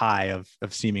the high of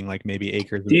seeming like maybe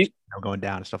acres going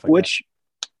down and stuff like that.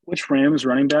 Which Rams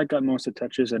running back got most of the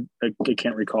touches? I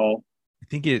can't recall. I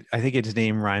think its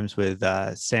name rhymes with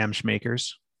Sam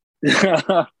Schmakers.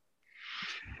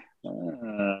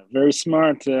 Very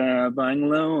smart, buying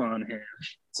low on him.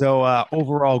 So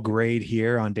overall grade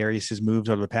here on Darius's moves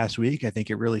over the past week, I think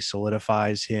it really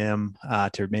solidifies him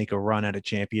to make a run at a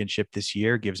championship this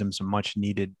year, gives him some much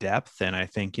needed depth. And I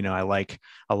think, I like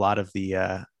a lot of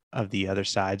the other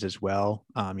sides as well.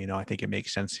 I think it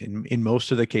makes sense in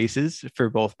most of the cases for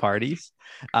both parties.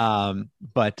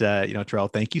 But Terrell,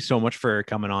 thank you so much for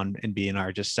coming on and being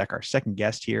our second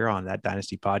guest here on that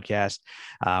Dynasty podcast.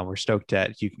 We're stoked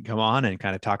that you can come on and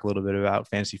kind of talk a little bit about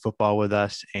fantasy football with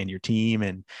us and your team.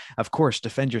 And of course,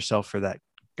 defend yourself for that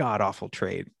god awful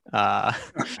trade.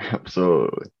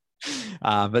 Absolutely.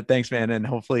 But thanks, man. And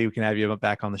hopefully we can have you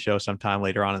back on the show sometime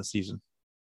later on in the season.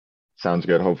 Sounds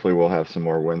good. Hopefully we'll have some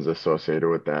more wins associated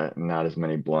with that and not as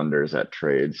many blunders at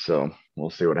trades. So we'll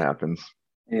see what happens.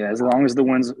 Yeah, as long as the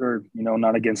wins are,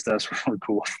 not against us, we're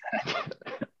cool with that.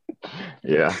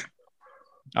 Yeah.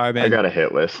 All right, I man. got a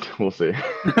hit list. We'll see.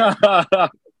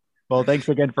 Well, thanks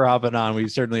again for hopping on. We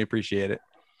certainly appreciate it.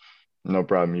 No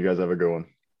problem. You guys have a good one.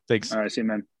 Thanks. All right, see you,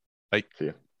 man. Bye. See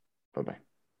you. Bye-bye.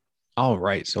 All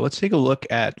right. So let's take a look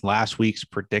at last week's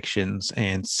predictions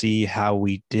and see how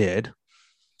we did.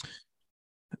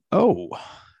 Oh,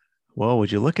 well,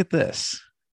 would you look at this?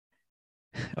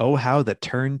 Oh, how the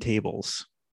turntables.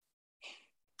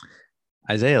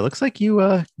 Isaiah, looks like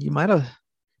you might have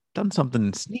done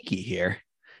something sneaky here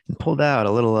and pulled out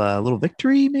a little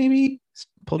victory, maybe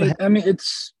pulled ahead. I mean,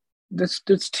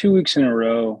 that's 2 weeks in a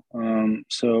row.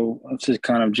 So it's just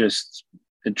kind of just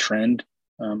a trend.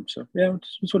 So yeah,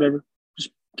 it's whatever.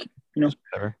 Just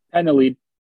Whatever. in the lead.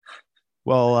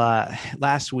 Well,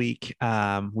 last week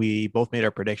we both made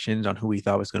our predictions on who we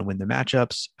thought was going to win the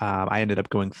matchups. I ended up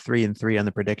going 3-3 on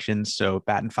the predictions, so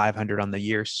batting 500 on the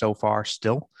year so far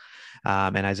still.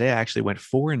 And Isaiah actually went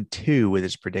 4-2 with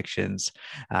his predictions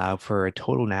for a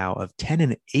total now of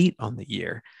 10-8 on the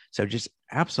year. So just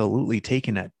absolutely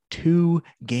taking a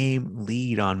 2-game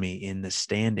lead on me in the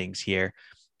standings here.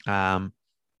 You're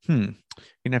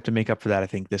gonna have to make up for that, I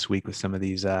think, this week with some of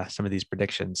these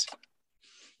predictions.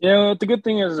 Yeah, the good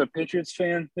thing is, as a Patriots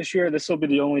fan this year, this will be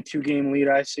the only 2-game lead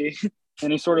I see.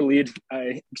 Any sort of lead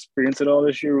I experience at all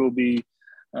this year will be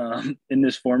in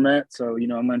this format. So, I'm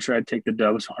going to try to take the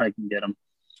dubs when I can get them.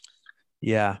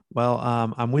 Yeah, well,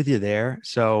 I'm with you there.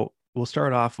 So we'll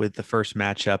start off with the first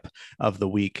matchup of the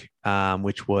week,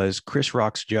 which was Chris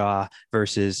Rock's Jaw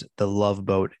versus the Love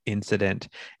Boat Incident.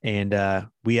 And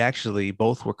we actually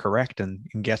both were correct in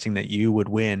guessing that you would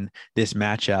win this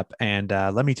matchup. And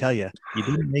let me tell you, you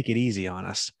didn't make it easy on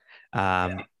us.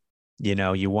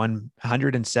 You won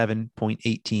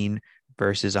 107.18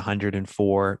 versus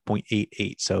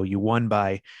 104.88. So you won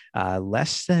by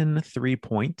less than 3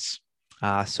 points.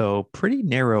 So pretty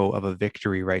narrow of a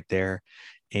victory right there.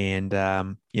 And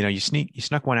you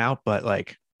snuck one out, but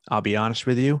like, I'll be honest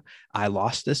with you, I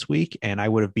lost this week and I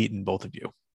would have beaten both of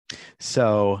you.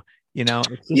 So,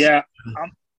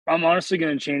 I'm honestly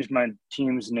going to change my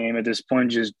team's name at this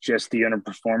point, just the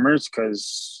underperformers,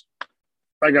 because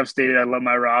like I've stated, I love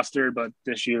my roster, but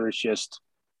this year it's just,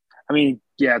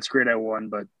 it's great I won,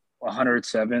 but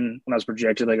 107 when I was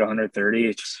projected like 130,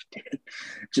 it's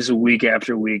just week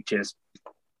after week,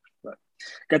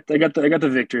 I got the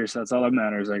victory, so that's all that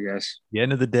matters, I guess. The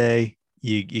end of the day,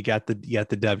 you got the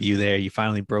W there. You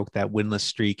finally broke that winless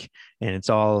streak, and it's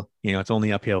all it's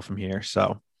only uphill from here.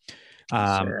 So,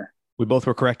 we both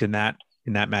were correct in that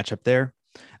matchup there.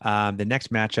 The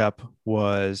next matchup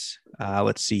was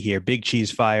let's see here, Big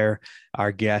Cheese Fire,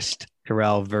 our guest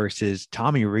Terrell versus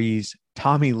Tommy Lee's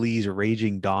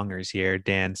Raging Dongers here,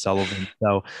 Dan Sullivan.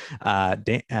 So,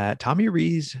 Tommy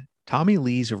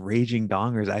Lee's Raging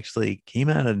Dongers actually came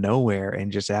out of nowhere and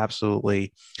just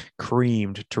absolutely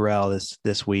creamed Terrell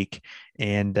this week,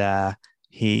 and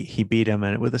he beat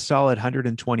him with a solid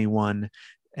 121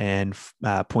 and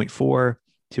 0.4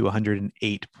 to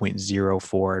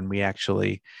 108.04, and we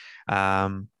actually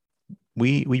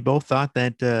we both thought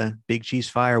that Big Cheese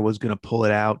Fire was going to pull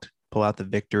out the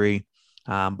victory,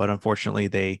 but unfortunately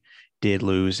they did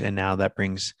lose, and now that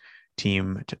brings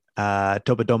Team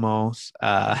Topadomo's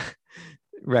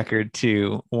record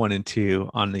to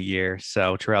 1-2 on the year.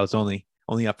 So Terrell's only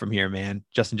up from here, man.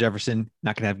 Justin Jefferson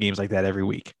not gonna have games like that every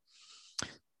week.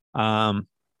 Then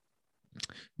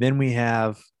we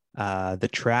have the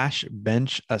Trash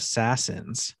Bench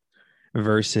Assassins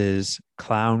versus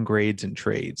Clown Grades and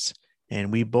Trades,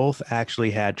 and we both actually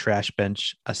had Trash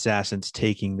Bench Assassins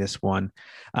taking this one,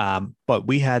 but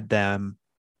we had them.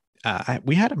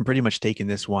 We had them pretty much taking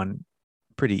this one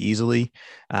pretty easily,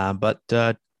 but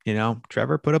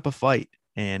Trevor put up a fight,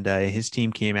 and his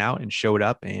team came out and showed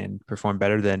up and performed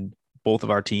better than both of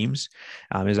our teams.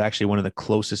 It was actually one of the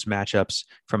closest matchups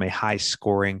from a high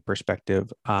scoring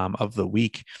perspective of the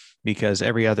week, because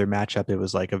every other matchup it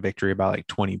was like a victory about like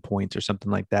 20 points or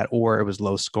something like that, or it was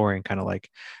low scoring, kind of like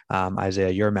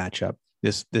Isaiah, your matchup.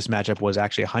 This matchup was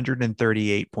actually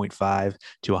 138.5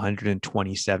 to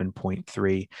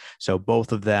 127.3. So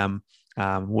both of them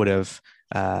would have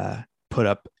put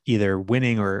up either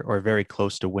winning or very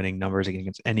close to winning numbers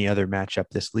against any other matchup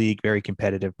this league. Very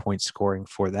competitive point scoring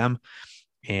for them.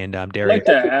 And Darius, I'd like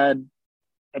to add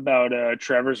about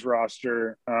Trevor's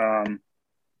roster. Like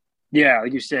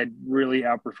you said, really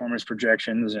outperform his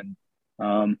projections. And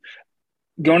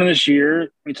going into this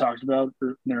year, we talked about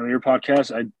in the earlier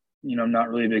podcast, I'm not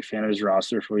really a big fan of his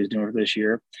roster for what he's doing for this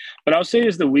year. But I'll say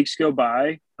as the weeks go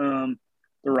by, the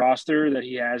roster that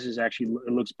he has is actually,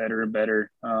 it looks better and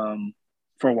better.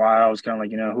 For a while, I was kind of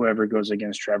like, whoever goes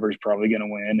against Trevor is probably going to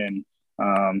win.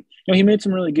 And, he made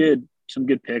some really good some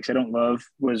good picks. I don't love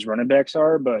what his running backs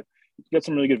are, but he's got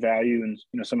some really good value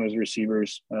and some of his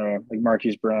receivers, like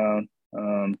Marquise Brown.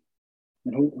 And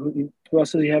who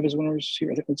else does he have as one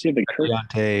receiver? I think let's see if they Kirk.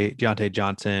 Deontay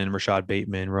Johnson, Rashad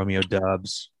Bateman, Romeo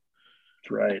Doubs.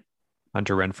 That's right.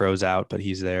 Hunter Renfro's out, but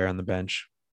he's there on the bench.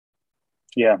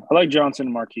 Yeah, I like Johnson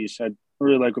and Marquise. I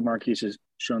really like what Marquise has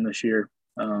shown this year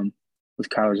with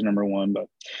Kyler's number one. But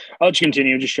I'll let you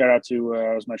continue. Just shout out to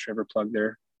was my Trevor plug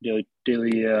there.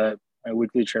 Daily my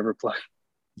weekly Trevor plug.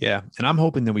 Yeah, and I'm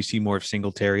hoping that we see more of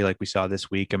Singletary like we saw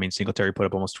this week. I mean, Singletary put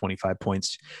up almost 25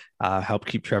 points, helped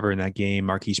keep Trevor in that game.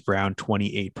 Marquise Brown,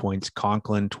 28 points.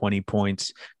 Conklin, 20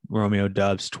 points. Romeo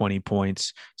Doubs, 20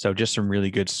 points. So just some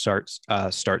really good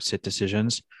start-sit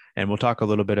decisions. And we'll talk a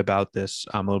little bit about this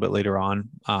a little bit later on,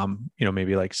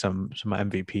 maybe like some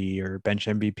MVP or bench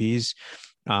MVPs.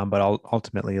 But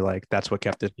ultimately, like that's what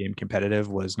kept this game competitive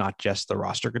was not just the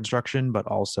roster construction, but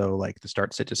also like the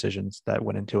start-sit decisions that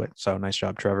went into it. So nice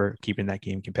job, Trevor, keeping that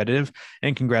game competitive.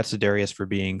 And congrats to Darius for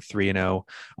being 3-0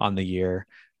 on the year.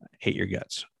 Hate your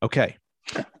guts. Okay.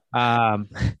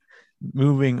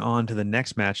 Moving on to the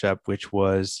next matchup, which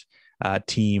was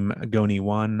Team Goni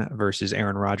 1 versus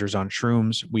Aaron Rodgers on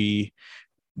Shrooms.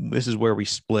 This is where we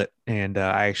split, and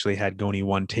I actually had Goni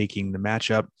 1 taking the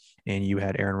matchup, and you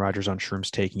had Aaron Rodgers on Shrooms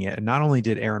taking it. And not only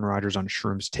did Aaron Rodgers on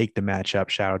Shrooms take the matchup,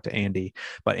 shout out to Andy,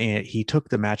 but he took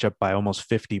the matchup by almost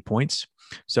 50 points.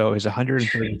 So it was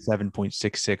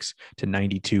 137.66 to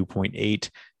 92.8.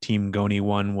 Team Goni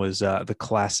 1 was the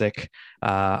classic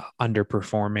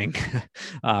underperforming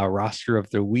roster of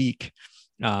the week.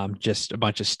 Just a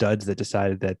bunch of studs that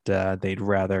decided that they'd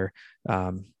rather,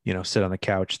 sit on the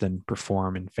couch than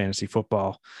perform in fantasy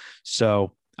football.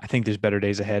 So I think there's better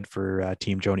days ahead for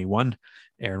Team Goni 1.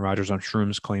 Aaron Rodgers on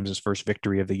Shrooms claims his first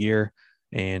victory of the year.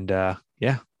 And I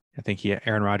think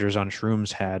Aaron Rodgers on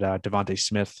Shrooms had Devontae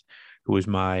Smith, who was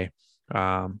my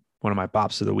one of my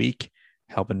bops of the week,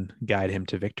 helping guide him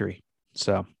to victory.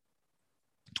 So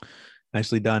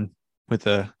nicely done with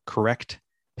a correct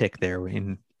pick there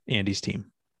in Andy's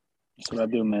team. That's what I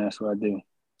do, man. That's what I do.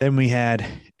 Then we had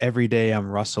Every Day I'm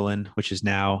Rustling, which is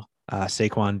now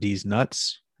Saquon D's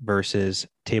Nuts versus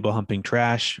Table Humping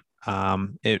Trash.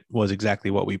 It was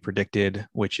exactly what we predicted,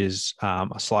 which is a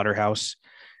slaughterhouse.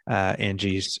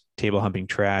 Angie's Table Humping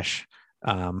Trash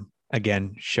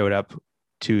again showed up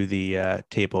to the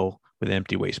table with an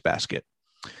empty wastebasket.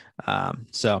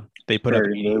 So they put up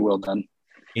very well done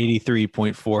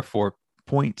 83.44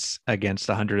 points against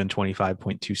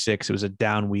 125.26. It was a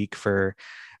down week for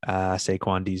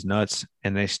Saquon D's Nuts,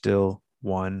 and they still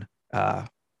won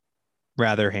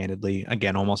rather handedly.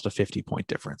 Again, almost a 50-point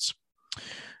difference.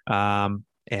 And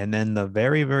then the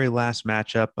very, very last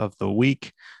matchup of the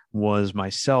week was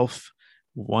myself,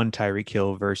 one Tyreek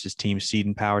Hill versus Team Seed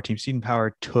and Power. Team Seed and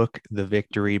Power took the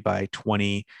victory by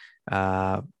 20,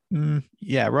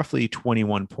 roughly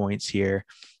 21 points here.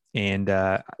 And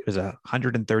it was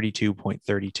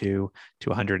 132.32 to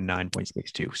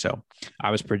 109.62. So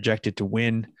I was projected to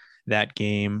win that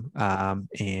game.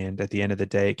 And at the end of the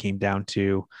day, it came down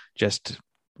to just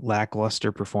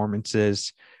lackluster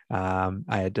performances. I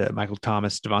had Michael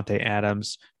Thomas, Devontae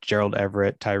Adams, Gerald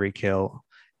Everett, Tyreek Hill,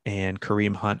 and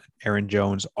Kareem Hunt, Aaron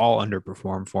Jones all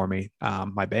underperformed for me.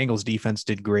 My Bengals defense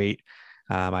did great.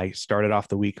 I started off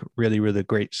the week really, really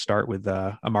great start with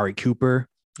Amari Cooper.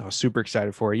 I was super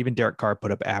excited for it. Even Derek Carr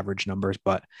put up average numbers,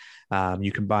 but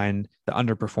you combine the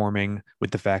underperforming with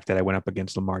the fact that I went up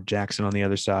against Lamar Jackson on the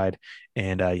other side,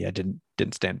 and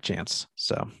didn't stand a chance.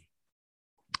 So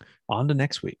on to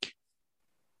next week.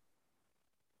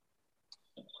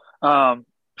 Before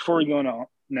we go on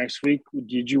next week,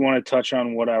 did you want to touch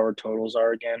on what our totals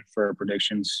are again for our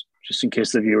predictions, just in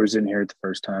case the viewers didn't hear it the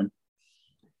first time?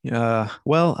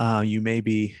 You may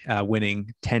be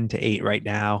winning 10-8 right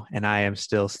now, and I am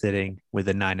still sitting with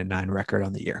a 9-9 record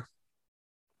on the year.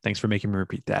 Thanks for making me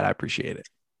repeat that. I appreciate it.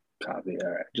 Copy.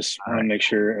 All right. Just want to make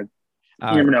sure. You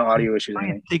never know audio issues.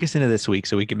 Take us into this week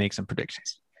so we can make some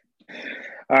predictions.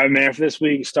 All right, man. For this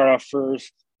week, start off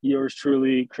first. Yours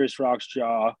truly, Chris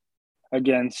Rocksjaw,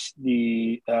 against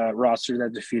the roster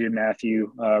that defeated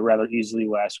Matthew rather easily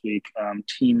last week.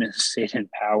 Team Satan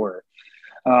Power.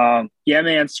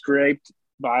 Man, scraped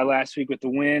by last week with the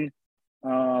win.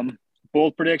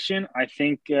 Bold prediction. I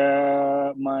think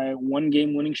my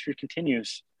one-game winning streak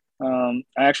continues. I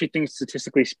actually think,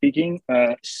 statistically speaking,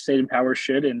 Satan Power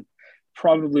should and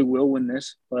probably will win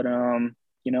this. But,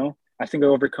 I think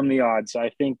I'll overcome the odds. I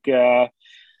think,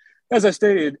 as I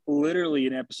stated literally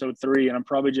in episode 3, and I'm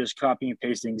probably just copying and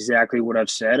pasting exactly what I've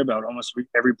said about almost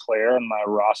every player on my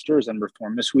roster has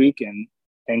underperformed this week, and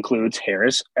includes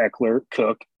Harris, Eckler,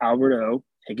 Cook, Alberto,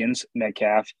 Higgins,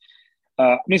 Metcalf.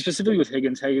 Specifically with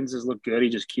Higgins has looked good. He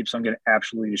just keeps on getting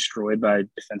absolutely destroyed by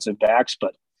defensive backs,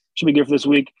 but should be good for this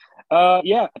week.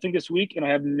 I think this week, and I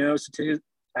have no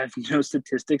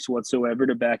statistics whatsoever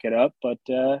to back it up, but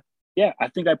I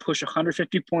think I push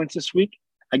 150 points this week.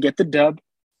 I get the dub.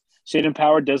 Saden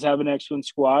Power does have an excellent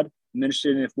squad. I'm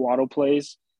interested in if Waddle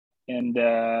plays, and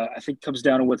I think it comes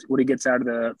down to what he gets out of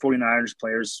the 49ers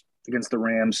players against the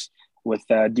Rams with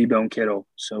Debo and Kittle.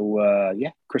 So,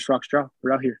 Chris Rock's draw.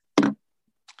 We're out here.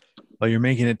 Well, you're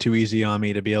making it too easy on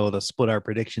me to be able to split our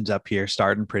predictions up here,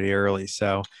 starting pretty early.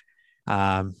 So,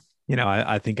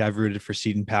 I think I've rooted for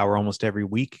Seton Power almost every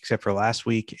week except for last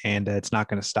week, and it's not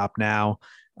going to stop now.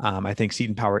 I think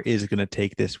Seton Power is going to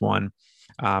take this one.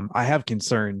 I have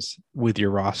concerns with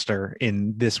your roster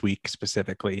in this week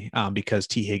specifically because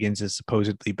T. Higgins is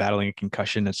supposedly battling a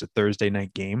concussion. It's a Thursday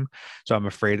night game. So I'm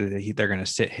afraid that they're going to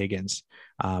sit Higgins,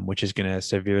 which is going to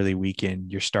severely weaken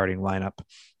your starting lineup.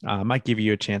 Might give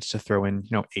you a chance to throw in,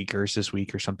 Akers this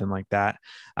week or something like that,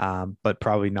 but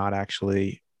probably not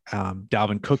actually.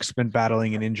 Dalvin Cook's been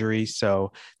battling an injury,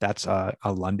 so that's a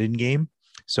London game.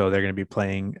 So they're going to be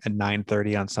playing at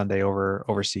 9:30 on Sunday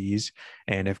overseas.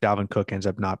 And if Dalvin Cook ends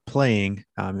up not playing,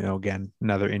 again,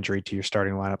 another injury to your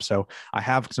starting lineup. So I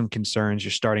have some concerns.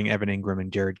 You're starting Evan Ingram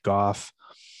and Jared Goff.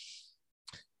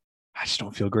 I just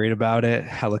don't feel great about it.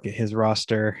 I look at his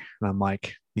roster and I'm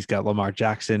like, he's got Lamar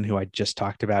Jackson, who I just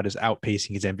talked about is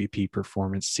outpacing his MVP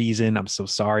performance season. I'm so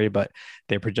sorry, but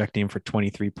they're projecting him for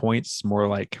 23 points, more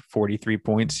like 43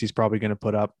 points. He's probably going to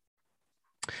put up.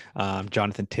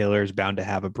 Jonathan Taylor is bound to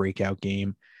have a breakout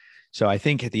game. So I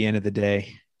think at the end of the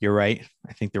day, you're right.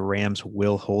 I think the Rams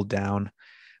will hold down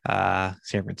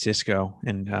San Francisco,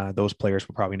 and those players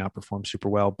will probably not perform super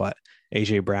well, but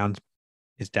AJ Brown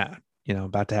is down,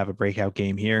 about to have a breakout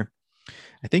game here.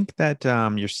 I think that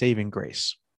your saving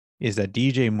grace is that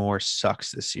DJ Moore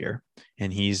sucks this year,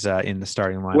 and he's in the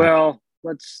starting lineup. Well,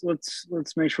 let's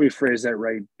make sure we phrase that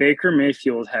right. Baker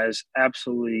Mayfield has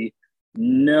absolutely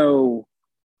no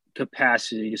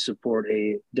capacity to support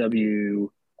a WR1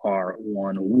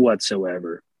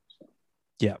 whatsoever.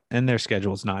 Yeah, and their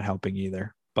schedule is not helping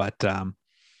either. But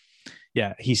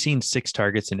he's seen 6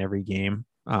 targets in every game.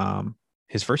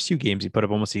 His first 2 games, he put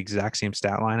up almost the exact same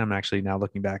stat line. I'm actually now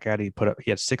looking back at it.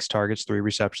 He had 6 targets, 3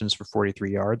 receptions for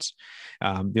 43 yards.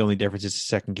 The only difference is the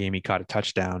second game he caught a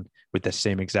touchdown with the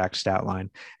same exact stat line.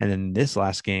 And then this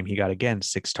last game, he got again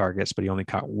 6 targets, but he only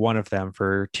caught 1 of them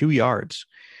for 2 yards.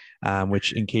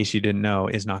 Which, in case you didn't know,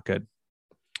 is not good.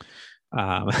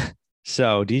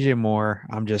 So DJ Moore,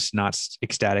 I'm just not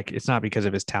ecstatic. It's not because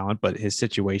of his talent, but his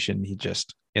situation.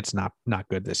 It's not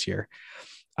good this year.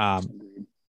 I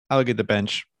look at the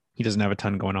bench. He doesn't have a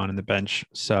ton going on in the bench.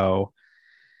 So,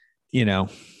 I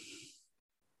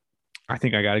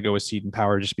think I got to go with Seton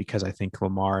Power just because I think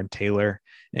Lamar and Taylor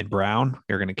and Brown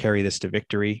are going to carry this to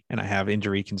victory, and I have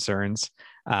injury concerns.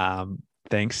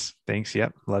 Thanks.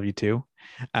 Yep. Love you too.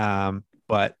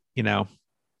 But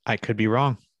I could be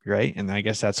wrong. Right. And I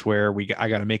guess that's where I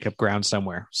got to make up ground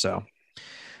somewhere. So,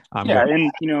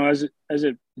 and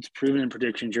it's proven in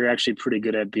predictions, you're actually pretty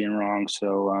good at being wrong.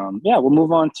 So, we'll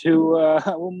move on to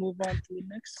the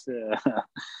next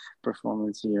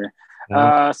performance here.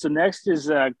 So next is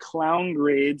clown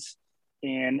grades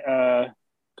and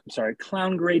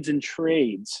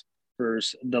trades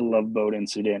versus the Love Boat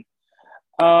incident.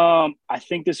 I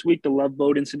think this week the Love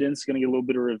Boat incident is going to get a little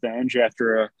bit of revenge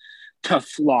after a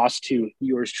tough loss to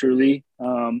yours truly.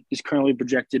 He's currently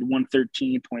projected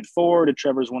 113.4 to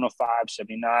Trevor's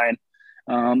 105.79.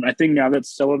 I think now that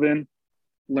Sullivan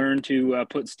learned to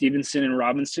put Stevenson and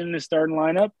Robinson in his starting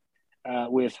lineup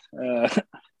with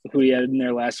who he had in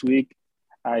there last week,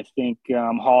 I think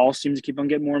Hall seems to keep on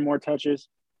getting more and more touches.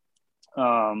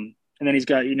 And then he's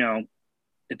got,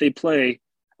 if they play,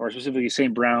 or specifically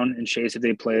St. Brown and Chase, if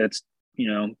they play, that's,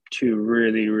 2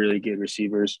 really, really good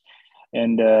receivers.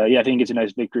 And, I think it's a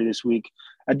nice victory this week.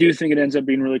 I do think it ends up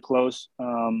being really close.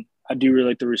 I do really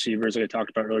like the receivers, like I talked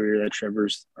about earlier, that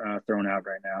Trevor's throwing out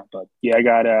right now. But, I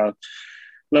got a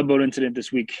Love Boat incident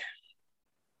this week.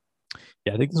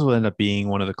 Yeah, I think this will end up being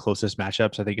one of the closest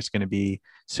matchups. I think it's going to be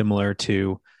similar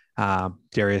to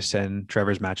Darius and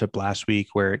Trevor's matchup last week,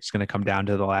 where it's going to come down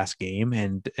to the last game.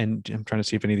 And I'm trying to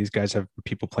see if any of these guys have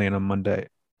people playing on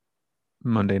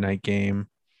Monday night game.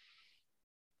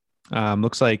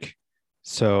 Looks like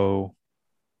so.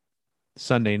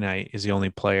 Sunday night is the only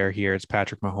player here. It's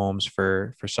Patrick Mahomes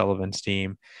for Sullivan's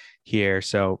team here.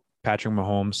 So Patrick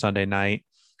Mahomes Sunday night,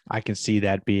 I can see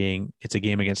that it's a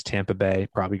game against Tampa Bay,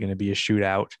 probably going to be a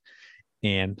shootout.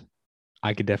 And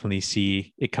I could definitely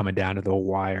see it coming down to the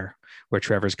wire where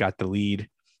Trevor's got the lead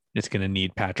it's going to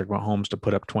need Patrick Mahomes to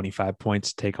put up 25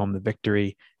 points, take home the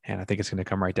victory. And I think it's going to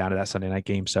come right down to that Sunday night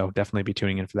game. So definitely be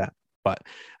tuning in for that. But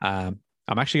I'm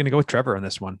actually going to go with Trevor on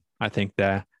this one. I think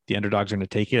the underdogs are going to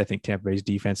take it. I think Tampa Bay's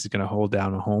defense is going to hold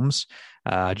down Mahomes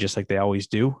just like they always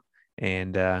do.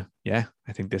 And I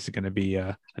think this is going to be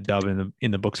a dub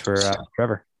in the books for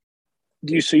Trevor.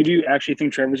 Do you actually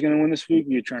think Trevor's going to win this week? Or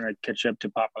are you trying to catch up to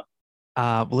Papa?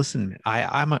 Listen,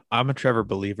 I'm a Trevor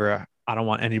believer. I don't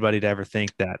want anybody to ever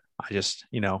think that I just,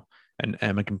 and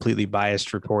am a completely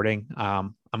biased reporting.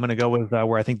 I'm going to go with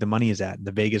where I think the money is at.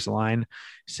 The Vegas line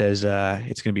says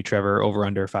it's going to be Trevor over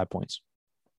under 5 points.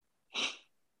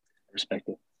 Respect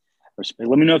it.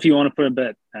 Let me know if you want to put a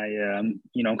bet. I'm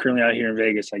currently out here in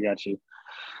Vegas. I got you.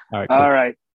 All right. Cool. All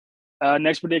right.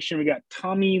 Next prediction, we got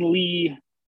Tommy Lee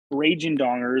Raging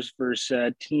Dongers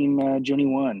versus Team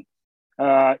Joni One.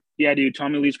 Dude.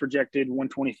 Tommy Lee's projected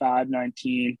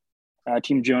 125.19.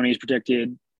 Team Joni's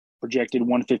projected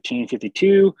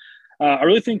 115.52. I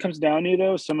really think it comes down to,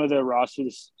 though, some of the roster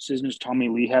decisions Tommy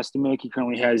Lee has to make. He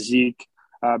currently has Zeke,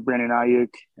 Brandon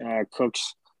Ayuk,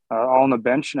 Cooks, all on the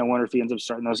bench, and I wonder if he ends up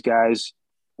starting those guys.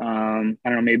 I don't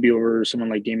know, maybe over someone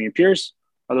like Dameon Pierce,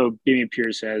 although Dameon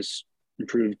Pierce has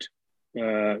improved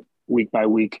week by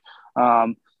week.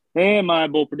 And my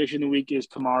bold prediction of the week is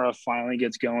Kamara finally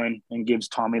gets going and gives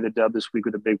Tommy the dub this week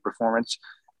with a big performance.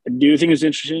 I do think it's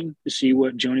interesting to see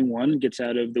what Joni One gets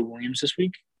out of the Williams this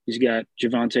week. He's got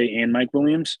Javonte and Mike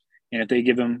Williams, and if they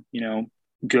give him,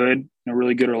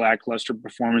 really good or lackluster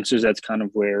performances, that's kind of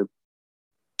where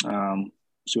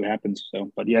see what happens.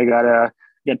 So, but yeah, I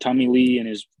got Tommy Lee and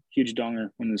his huge donger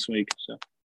win this week. So,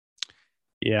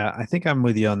 yeah, I think I'm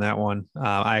with you on that one.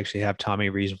 I actually have Tommy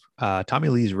Lee's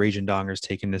Raging Dongers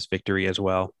taking this victory as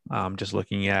well. Just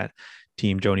looking at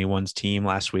Team Joni One's team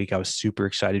last week, I was super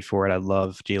excited for it. I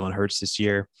love Jalen Hurts this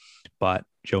year, but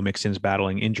Joe Mixon's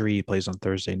battling injury. He plays on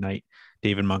Thursday night.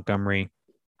 David Montgomery,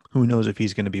 who knows if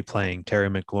he's going to be playing? Terry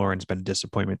McLaurin's been a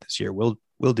disappointment this year. Will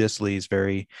Dissly is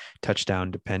very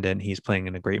touchdown dependent. He's playing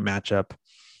in a great matchup.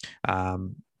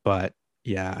 But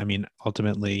yeah, I mean,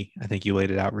 ultimately, I think you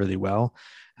laid it out really well.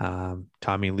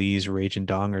 Tommy Lee's Raging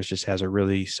Dongers just has a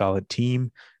really solid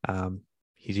team.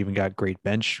 He's even got great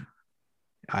bench.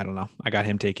 I don't know. I got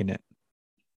him taking it.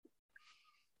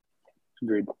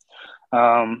 Agreed.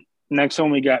 Next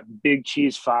one, we got Big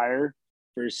Cheese Fire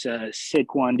versus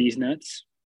Saquon D's Nuts.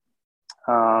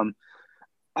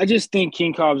 I just think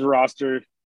King Cobb's roster,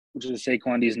 which is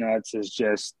Saquon D's Nuts, is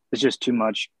just too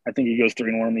much. I think he goes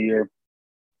 3-1 in the year.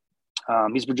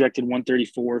 He's projected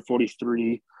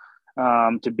 134.43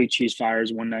 to Big Cheese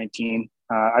Fire's 119.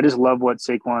 I just love what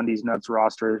Saquon D's Nuts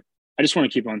roster. I just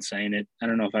want to keep on saying it. I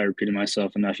don't know if I repeated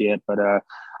myself enough yet, but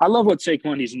I love what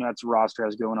Saquon D's Nuts roster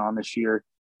has going on this year.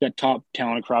 Got top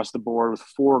talent across the board with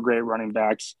 4 great running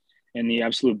backs and the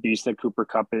absolute beast that Cooper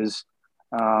Kupp is.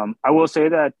 I will say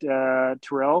that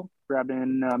Terrell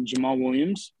grabbing Jamal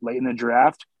Williams late in the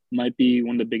draft might be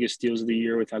one of the biggest steals of the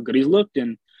year with how good he's looked.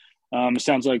 And it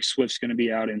sounds like Swift's going to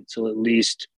be out until at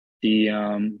least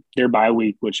their bye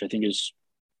week, which I think is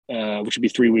which would be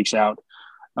 3 weeks out.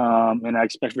 And I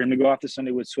expect for him to go off this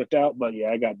Sunday with Swift out. But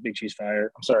yeah, I got Big Cheese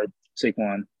Fire. I'm sorry,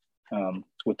 Saquon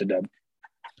with the dub.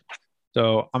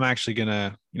 So I'm actually going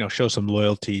to, show some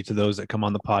loyalty to those that come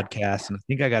on the podcast. And I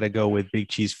think I got to go with Big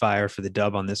Cheese Fire for the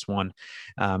dub on this one.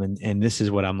 And this is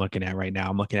what I'm looking at right now.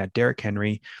 I'm looking at Derrick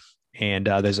Henry. And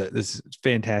there's this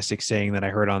fantastic saying that I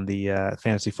heard on the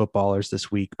Fantasy Footballers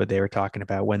this week, but they were talking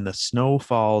about when the snow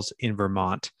falls in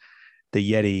Vermont,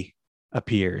 the Yeti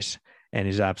appears and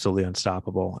is absolutely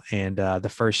unstoppable. And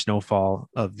the first snowfall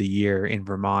of the year in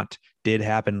Vermont did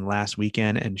happen last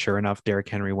weekend. And sure enough, Derrick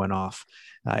Henry went off,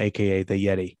 AKA the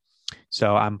Yeti.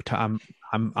 So I'm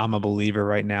a believer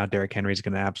right now. Derrick Henry is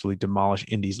going to absolutely demolish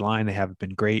Indy's line. They haven't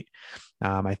been great.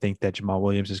 I think that Jamal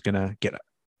Williams is going to get a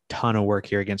ton of work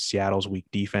here against Seattle's weak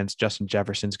defense. Justin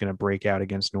Jefferson's going to break out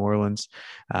against New Orleans.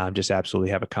 Just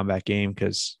absolutely have a comeback game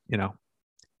because,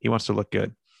 he wants to look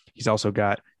good. He's also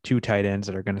got 2 tight ends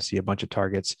that are going to see a bunch of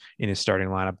targets in his starting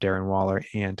lineup, Darren Waller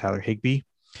and Tyler Higbee.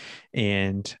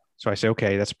 And so I say,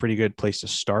 okay, that's a pretty good place to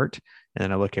start. And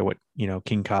then I look at what,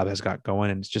 King Cobb has got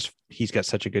going, and it's just, he's got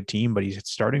such a good team, but he's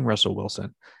starting Russell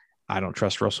Wilson. I don't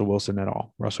trust Russell Wilson at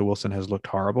all. Russell Wilson has looked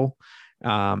horrible.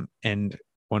 And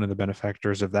one of the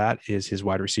benefactors of that is his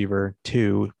wide receiver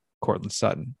 2, Courtland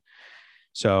Sutton.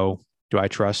 So do I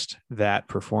trust that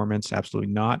performance?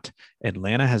 Absolutely not.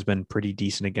 Atlanta has been pretty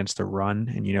decent against the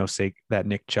run. And, say that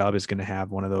Nick Chubb is going to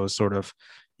have one of those sort of,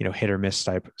 hit or miss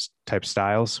type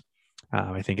styles.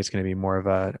 I think it's going to be more of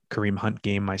a Kareem Hunt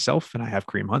game myself, and I have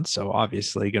Kareem Hunt, so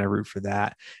obviously going to root for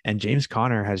that. And James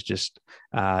Conner has just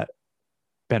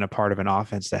been a part of an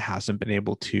offense that hasn't been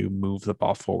able to move the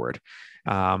ball forward.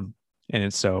 And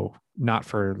it's so not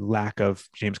for lack of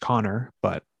James Conner,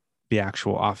 but the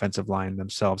actual offensive line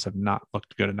themselves have not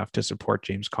looked good enough to support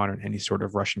James Conner in any sort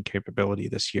of rushing capability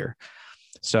this year.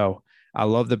 So I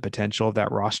love the potential of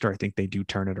that roster. I think they do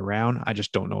turn it around. I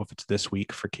just don't know if it's this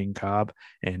week for King Cobb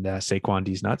and Saquon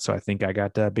D's nuts. So I think I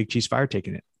got Big Cheese Fire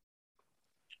taking it.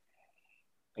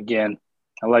 Again,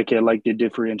 I like it. I like the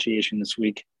differentiation this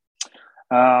week.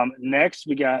 Next,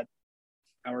 we got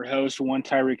our host, one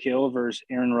Tyreek Hill versus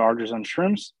Aaron Rodgers on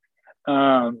shrooms.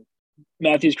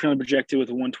 Matthew's currently projected with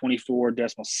a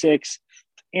 124.6.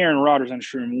 Aaron Rodgers on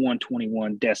shroom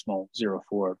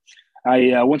 121.04.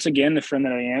 I once again, the friend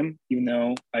that I am, even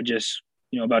though I just,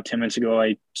 about 10 minutes ago,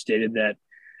 I stated that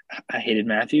I hated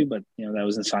Matthew, but, that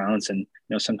was in silence. And,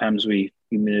 sometimes we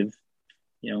move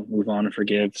on and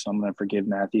forgive. So I'm going to forgive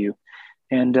Matthew.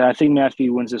 And I think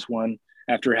Matthew wins this one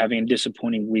after having a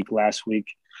disappointing week last week.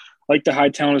 I like the high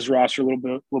talent his roster a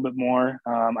little bit more.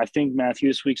 I think Matthew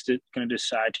this week's going to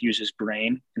decide to use his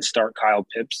brain and start Kyle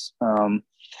Pitts.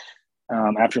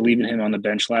 After leaving him on the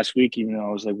bench last week, even though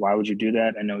I was like, why would you do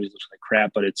that? I know he looks like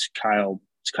crap, but it's Kyle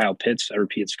Pitts. I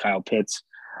repeat, it's Kyle Pitts.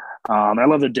 I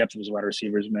love the depth of his wide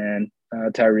receivers, man.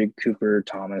 Tyreek, Cooper,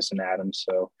 Thomas, and Adams.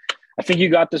 So I think you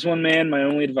got this one, man. My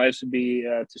only advice would be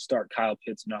to start Kyle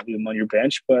Pitts and not leave him on your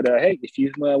bench. But hey, if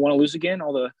you want to lose again,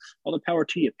 all the power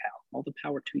to you, pal. All the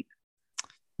power to you.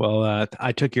 Well,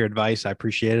 I took your advice. I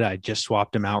appreciate it. I just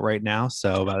swapped him out right now.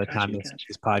 So by the time this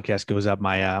podcast goes up,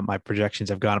 my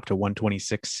projections have gone up to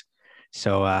 126.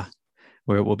 So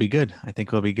we'll be good. I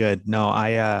think we'll be good. No,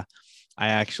 I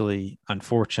actually,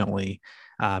 unfortunately,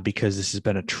 because this has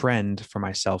been a trend for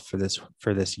myself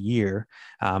for this year,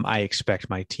 I expect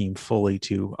my team fully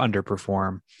to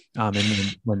underperform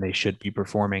and when they should be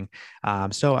performing.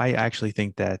 So I actually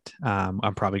think that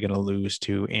I'm probably going to lose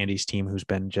to Andy's team, who's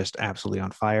been just absolutely on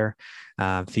fire.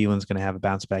 Thielen's going to have a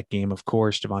bounce back game, of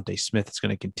course. Devontae Smith is going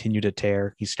to continue to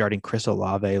tear. He's starting Chris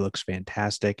Olave, looks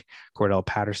fantastic. Cordell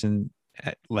Patterson.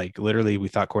 Like literally, we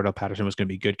thought Cordell Patterson was going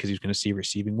to be good because he was going to see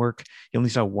receiving work. He only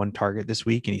saw one target this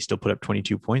week, and he still put up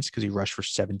 22 points because he rushed for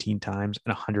 17 times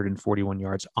and 141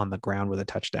 yards on the ground with a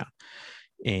touchdown.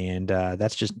 And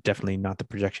that's just definitely not the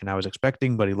projection I was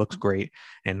expecting, but he looks great.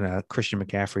 And Christian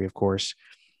McCaffrey, of course,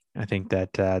 I think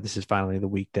that this is finally the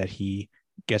week that he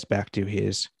gets back to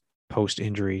his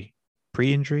pre-injury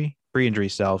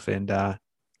self. And,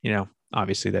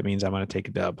 obviously that means I'm going to take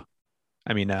a dub.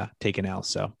 Take an L.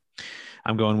 So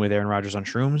I'm going with Aaron Rodgers on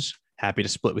shrooms. Happy to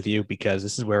split with you because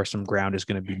this is where some ground is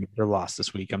going to be lost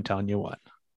this week. I'm telling you what.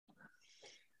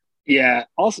 Yeah.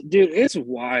 Also, dude, it's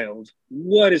wild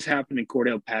what has happened to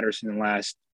Cordell Patterson in the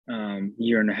last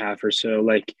year and a half or so.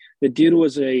 Like the dude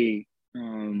was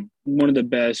one of the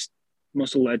best,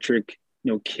 most electric,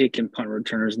 kick and punt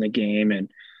returners in the game.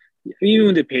 And even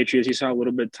with the Patriots, he saw a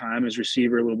little bit of time as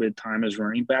receiver, a little bit of time as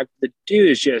running back. The dude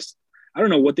is just, I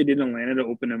don't know what they did in Atlanta to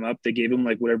open him up. They gave him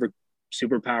like whatever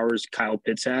superpowers Kyle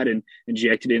Pitts had and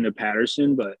injected into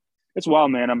Patterson. But it's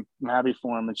wild, man. I'm happy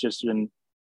for him. It's just been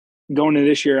going into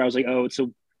this year. I was like, oh, it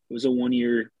was a 1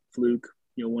 year fluke,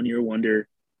 1 year wonder.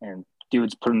 And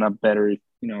dude's putting up better,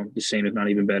 the same, if not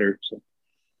even better. So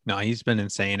no, he's been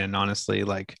insane. And honestly,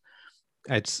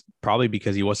 it's probably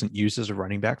because he wasn't used as a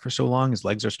running back for so long. His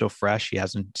legs are still fresh. He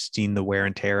hasn't seen the wear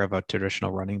and tear of a traditional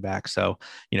running back. So,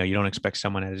 you don't expect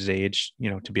someone at his age,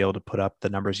 to be able to put up the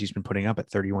numbers he's been putting up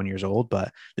at 31 years old.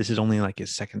 But this is only like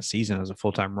his second season as a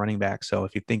full-time running back. So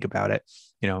if you think about it,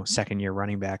 second year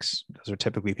running backs, those are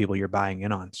typically people you're buying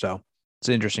in on. So it's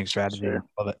an interesting strategy. Sure.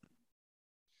 Love it.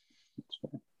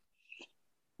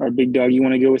 All right, big dog, you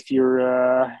want to go with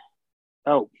your,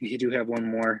 you do have one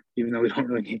more, even though we don't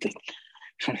really need to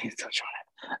touch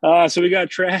on it. So we got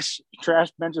trash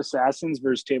bench assassins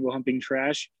versus table humping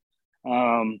trash.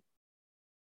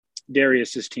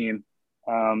 Darius's team,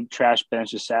 trash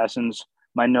bench assassins.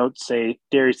 My notes say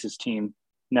Darius's team.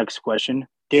 Next question,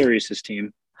 Darius's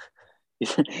team.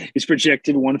 He's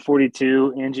projected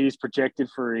 142. Angie's projected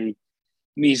for a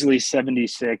measly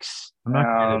 76.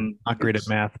 I'm not great at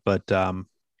math, but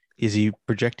is he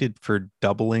projected for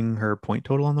doubling her point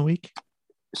total on the week?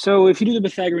 So if you do the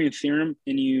Pythagorean theorem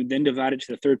and you then divide it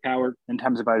to the third power and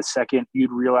times it by the second,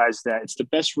 you'd realize that it's the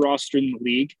best roster in the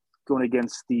league going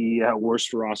against the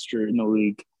worst roster in the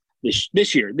league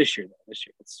this year. Let's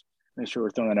make sure we're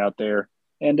throwing that out there.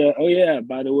 And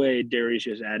by the way, Darius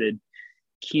just added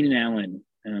Keenan Allen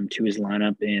to his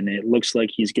lineup, and it looks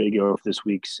like he's going to go for this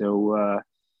week. So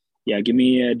give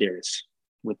me Darius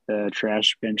with the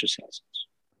trash bench assassins.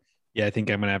 Yeah, I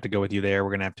think I'm going to have to go with you there.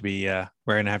 We're going to have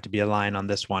to be a line on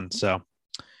this one. So,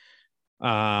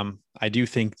 I do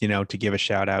think, to give a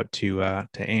shout out to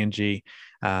Angie.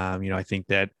 I think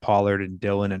that Pollard and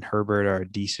Dillon and Herbert are a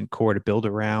decent core to build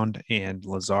around, and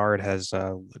Lazard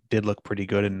did look pretty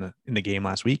good in the game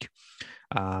last week.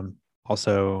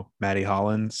 Also, Maddie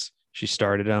Hollins, she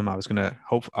started him. I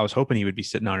was hoping he would be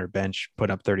sitting on her bench,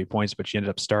 putting up 30 points, but she ended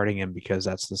up starting him because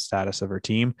that's the status of her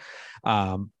team.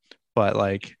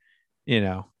 But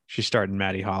she's starting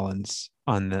Maddie Hollins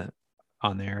on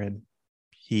there, and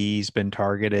he's been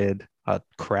targeted a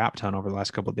crap ton over the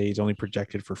last couple of days, only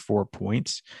projected for 4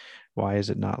 points. Why is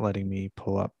it not letting me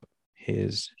pull up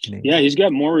his name? Yeah, he's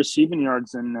got more receiving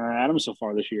yards than Adams so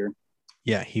far this year.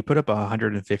 Yeah, he put up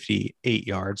 158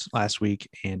 yards last week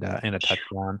and a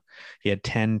touchdown. He had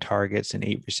 10 targets and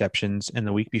 8 receptions. And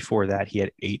the week before that, he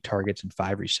had 8 targets and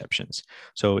 5 receptions.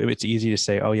 So it's easy to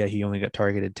say, oh, yeah, he only got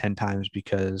targeted 10 times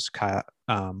because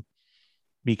Hunter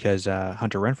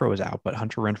Renfrow was out, but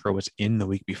Hunter Renfrow was in the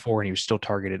week before and he was still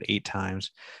targeted 8 times,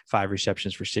 5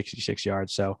 receptions for 66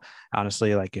 yards. So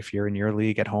honestly, like if you're in your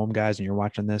league at home, guys, and you're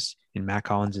watching this and Matt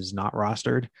Collins is not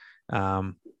rostered,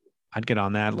 I'd get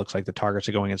on that. It looks like the targets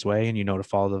are going his way and to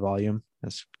follow the volume.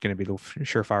 That's going to be the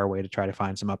surefire way to try to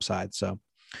find some upside. So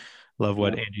love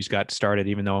what Angie's got started,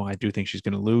 even though I do think she's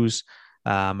going to lose.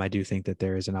 I do think that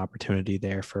there is an opportunity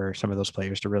there for some of those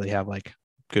players to really have like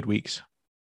good weeks.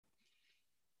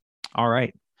 All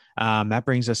right. That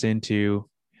brings us into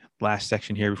last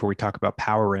section here before we talk about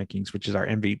power rankings, which is our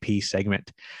MVP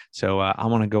segment. So I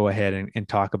want to go ahead and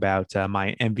talk about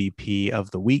my MVP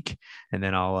of the week, and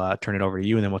then I'll turn it over to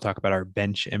you, and then we'll talk about our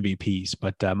bench MVPs.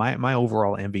 But my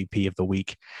overall MVP of the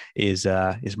week is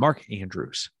Mark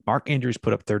Andrews. Mark Andrews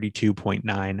put up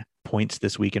 32.9 points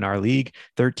this week in our league,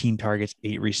 13 targets,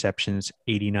 8 receptions,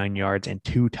 89 yards, and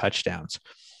 2 touchdowns.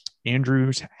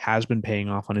 Andrews has been paying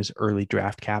off on his early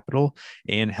draft capital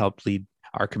and helped lead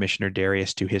our commissioner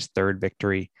Darius to his 3rd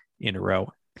victory in a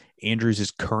row. Andrews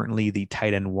is currently the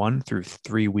tight end 1 through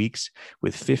 3 weeks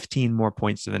with 15 more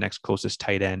points than the next closest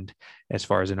tight end as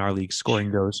far as in our league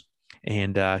scoring goes.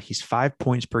 And he's 5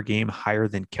 points per game higher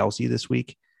than Kelsey this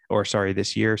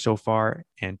year so far.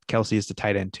 And Kelsey is the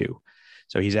tight end 2.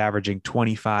 So he's averaging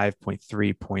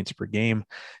 25.3 points per game.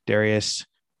 Darius,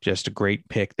 just a great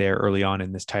pick there early on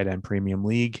in this tight end premium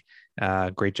league.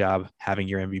 Great job having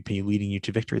your MVP leading you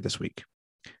to victory this week.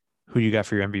 Who do you got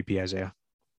for your MVP, Isaiah?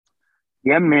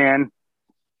 Yeah, man.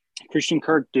 Christian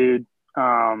Kirk, dude.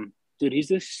 Dude, he's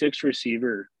the 6th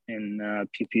receiver in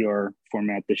PPR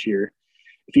format this year.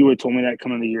 If you would have told me that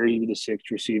coming into the year, he'd be the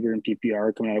 6th receiver in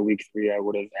PPR coming out of week 3, I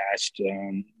would have asked,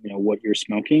 what you're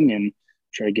smoking and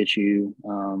try to get you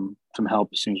some help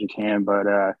as soon as we can.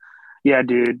 But, yeah,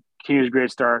 dude, he was a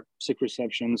great start. 6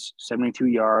 receptions, 72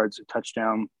 yards, a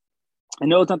touchdown. I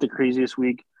know it's not the craziest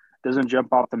week. Doesn't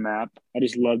jump off the map. I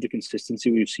just love the consistency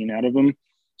we've seen out of him,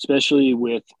 especially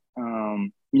with,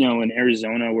 in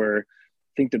Arizona, where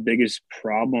I think the biggest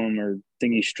problem or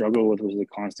thing he struggled with was the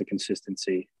constant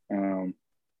consistency.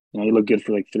 He looked good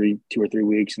for like 2 or 3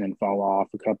 weeks and then fall off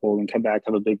a couple and come back,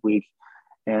 have a big week.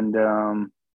 And,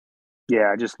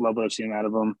 I just love what I've seen out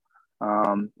of him.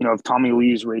 If Tommy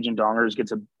Lee's Raging Dongers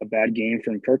gets a bad game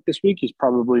from Kirk this week, he's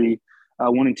probably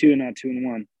 1-2 and not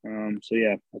 2-1.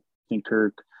 I think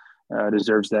Kirk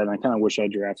deserves that. And I kind of wish I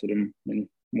drafted him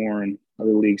more in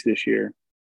other leagues this year.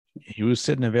 He was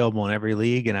sitting available in every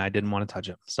league, and I didn't want to touch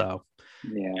him. So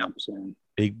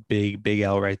big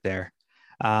L right there.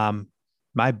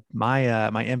 My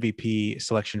MVP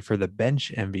selection for the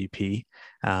bench MVP,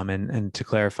 and to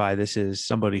clarify, this is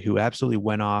somebody who absolutely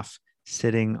went off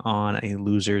sitting on a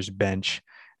loser's bench.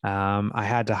 I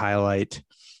had to highlight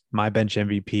my bench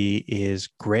MVP is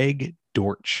Greg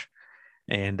Dortch.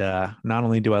 And not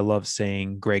only do I love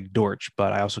saying Greg Dortch,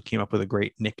 but I also came up with a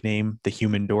great nickname, the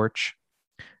Human Dortch.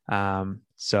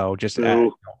 So just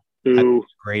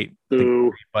great.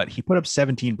 But he put up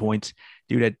 17 points.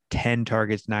 Dude had 10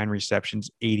 targets, 9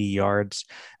 receptions, 80 yards,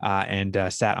 and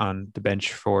sat on the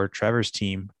bench for Trevor's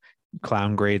team,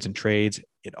 Clown Grades and Trades.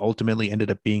 It ultimately ended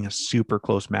up being a super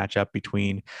close matchup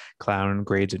between Clown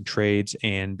Grades and Trades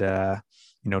and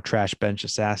Trash Bench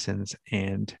Assassins.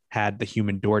 And had the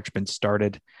Human Dortch been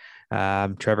started,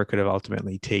 Trevor could have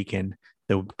ultimately taken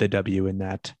the W in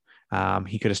that.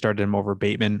 He could have started him over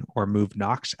Bateman or moved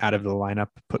Knox out of the lineup,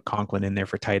 put Conklin in there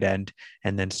for tight end,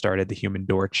 and then started the Human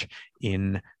Dortch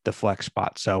in the flex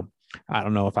spot. So I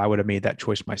don't know if I would have made that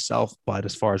choice myself, but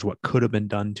as far as what could have been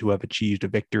done to have achieved a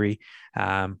victory,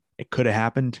 it could have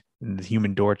happened. And the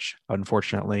Human Dortch,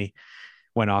 unfortunately,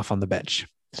 went off on the bench.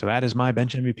 So that is my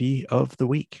bench MVP of the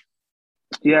week.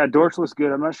 Yeah, Dortch looks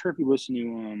good. I'm not sure if you listen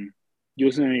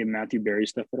to any of Matthew Berry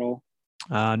stuff at all.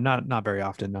 Not very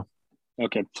often, no.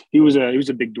 Okay. He was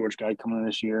a big Dortch guy coming in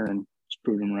this year and just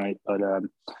proved him right. But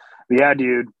yeah,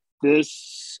 dude,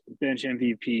 this bench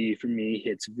MVP for me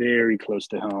hits very close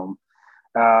to home.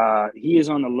 He is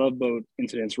on the Love Boat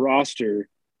Incidents roster,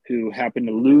 who happened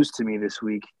to lose to me this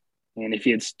week. And if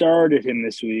he had started him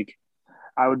this week,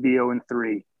 I would be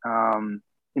 0-3.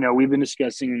 We've been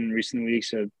discussing in recent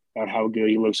weeks about how good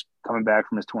he looks coming back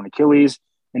from his torn Achilles.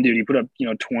 And dude, he put up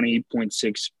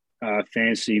 20.6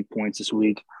 fantasy points this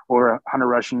week, or 100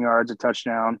 rushing yards, a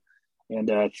touchdown.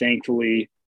 And thankfully,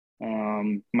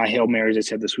 my Hail Marys I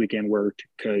said this weekend worked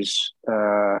because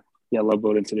Love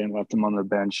Boat Incident left him on the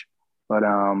bench. But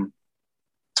I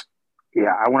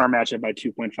won our matchup by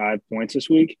 2.5 points this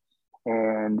week.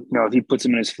 And if he puts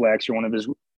him in his flex or if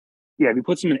he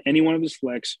puts him in any one of his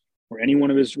flex or any one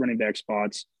of his running back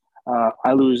spots,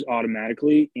 I lose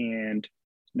automatically. And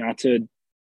not to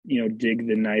dig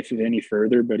the knife any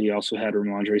further, but he also had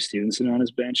Ramondre Stevenson on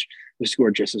his bench who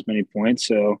scored just as many points.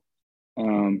 So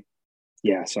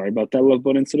sorry about that Love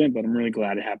Boat Incident, but I'm really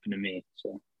glad it happened to me.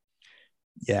 So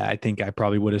yeah, I think I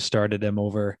probably would have started him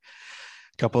over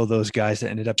a couple of those guys that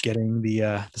ended up getting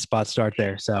the spot start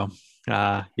there. So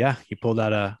he pulled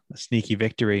out a sneaky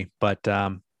victory. But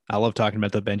I love talking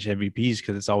about the bench MVPs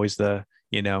because it's always the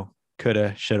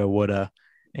coulda, shoulda, woulda,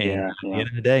 and at the end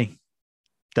of the day,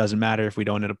 doesn't matter if we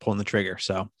don't end up pulling the trigger.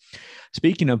 So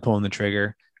speaking of pulling the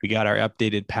trigger, we got our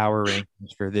updated power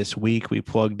rankings for this week. We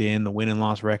plugged in the win and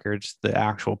loss records, the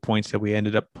actual points that we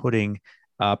ended up putting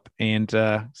up, and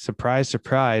surprise,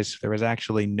 surprise, there was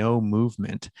actually no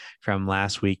movement from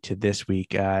last week to this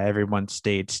week. Everyone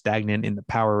stayed stagnant in the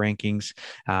power rankings,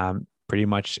 pretty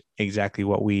much exactly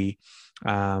what we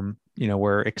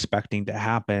we're expecting to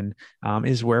happen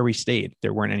is where we stayed.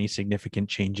 There weren't any significant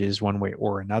changes one way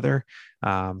or another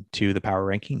to the power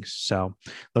rankings. So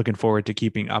looking forward to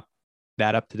keeping up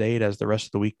to date as the rest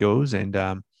of the week goes. And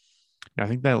I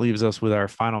think that leaves us with our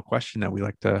final question that we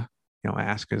like to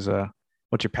ask is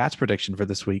what's your Pat's prediction for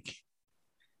this week?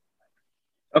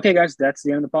 Okay, guys, that's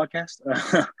the end of the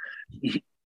podcast.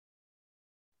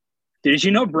 Did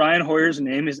you know Brian Hoyer's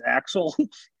name is Axel?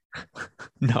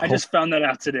 No, I just found that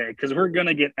out today because we're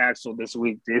gonna get Axel this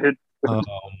week, dude. Oh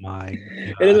my!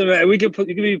 God. It doesn't matter. You could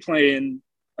be playing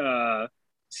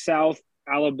South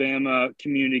Alabama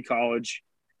Community College,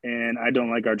 and I don't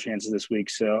like our chances this week.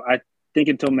 So I think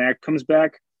until Mac comes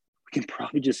back, we can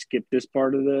probably just skip this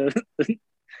part of the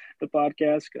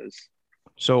podcast because.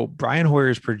 So Brian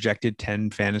Hoyer's projected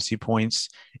 10 fantasy points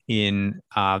in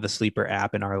the Sleeper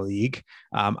app in our league.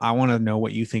 I want to know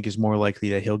what you think is more likely,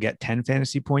 that he'll get 10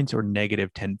 fantasy points or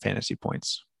negative 10 fantasy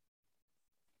points.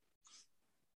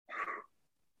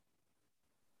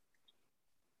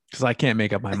 Because I can't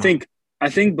make up my mind. I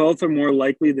think both are more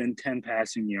likely than 10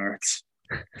 passing yards.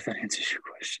 If that answers your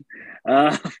question.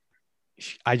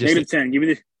 I just negative 10. Give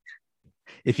me the.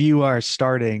 If you are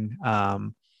starting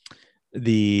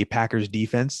the Packers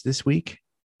defense this week,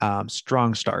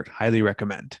 strong start, highly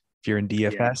recommend. If you're in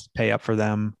DFS, pay up for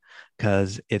them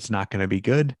because it's not going to be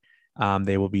good.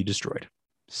 They will be destroyed.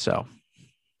 So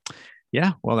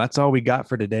well, that's all we got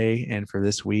for today and for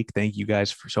this week. Thank you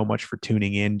guys so much for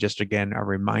tuning in. Just again, a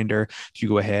reminder to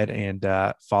go ahead and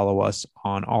follow us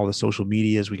on all the social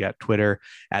medias. We got Twitter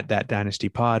at That Dynasty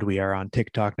Pod. We are on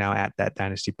TikTok now at That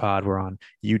Dynasty Pod. We're on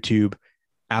YouTube,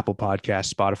 Apple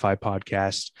Podcasts, Spotify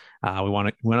Podcasts. We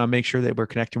want to make sure that we're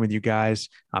connecting with you guys.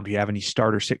 If you have any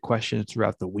start or sit questions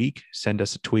throughout the week, send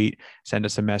us a tweet, send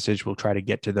us a message. We'll try to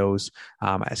get to those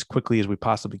as quickly as we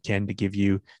possibly can to give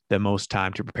you the most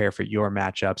time to prepare for your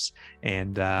matchups.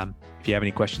 And if you have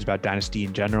any questions about Dynasty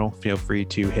in general, feel free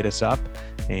to hit us up.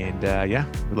 And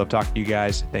we love talking to you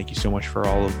guys. Thank you so much for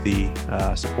all of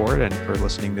the support and for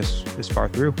listening this far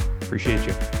through. Appreciate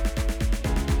you.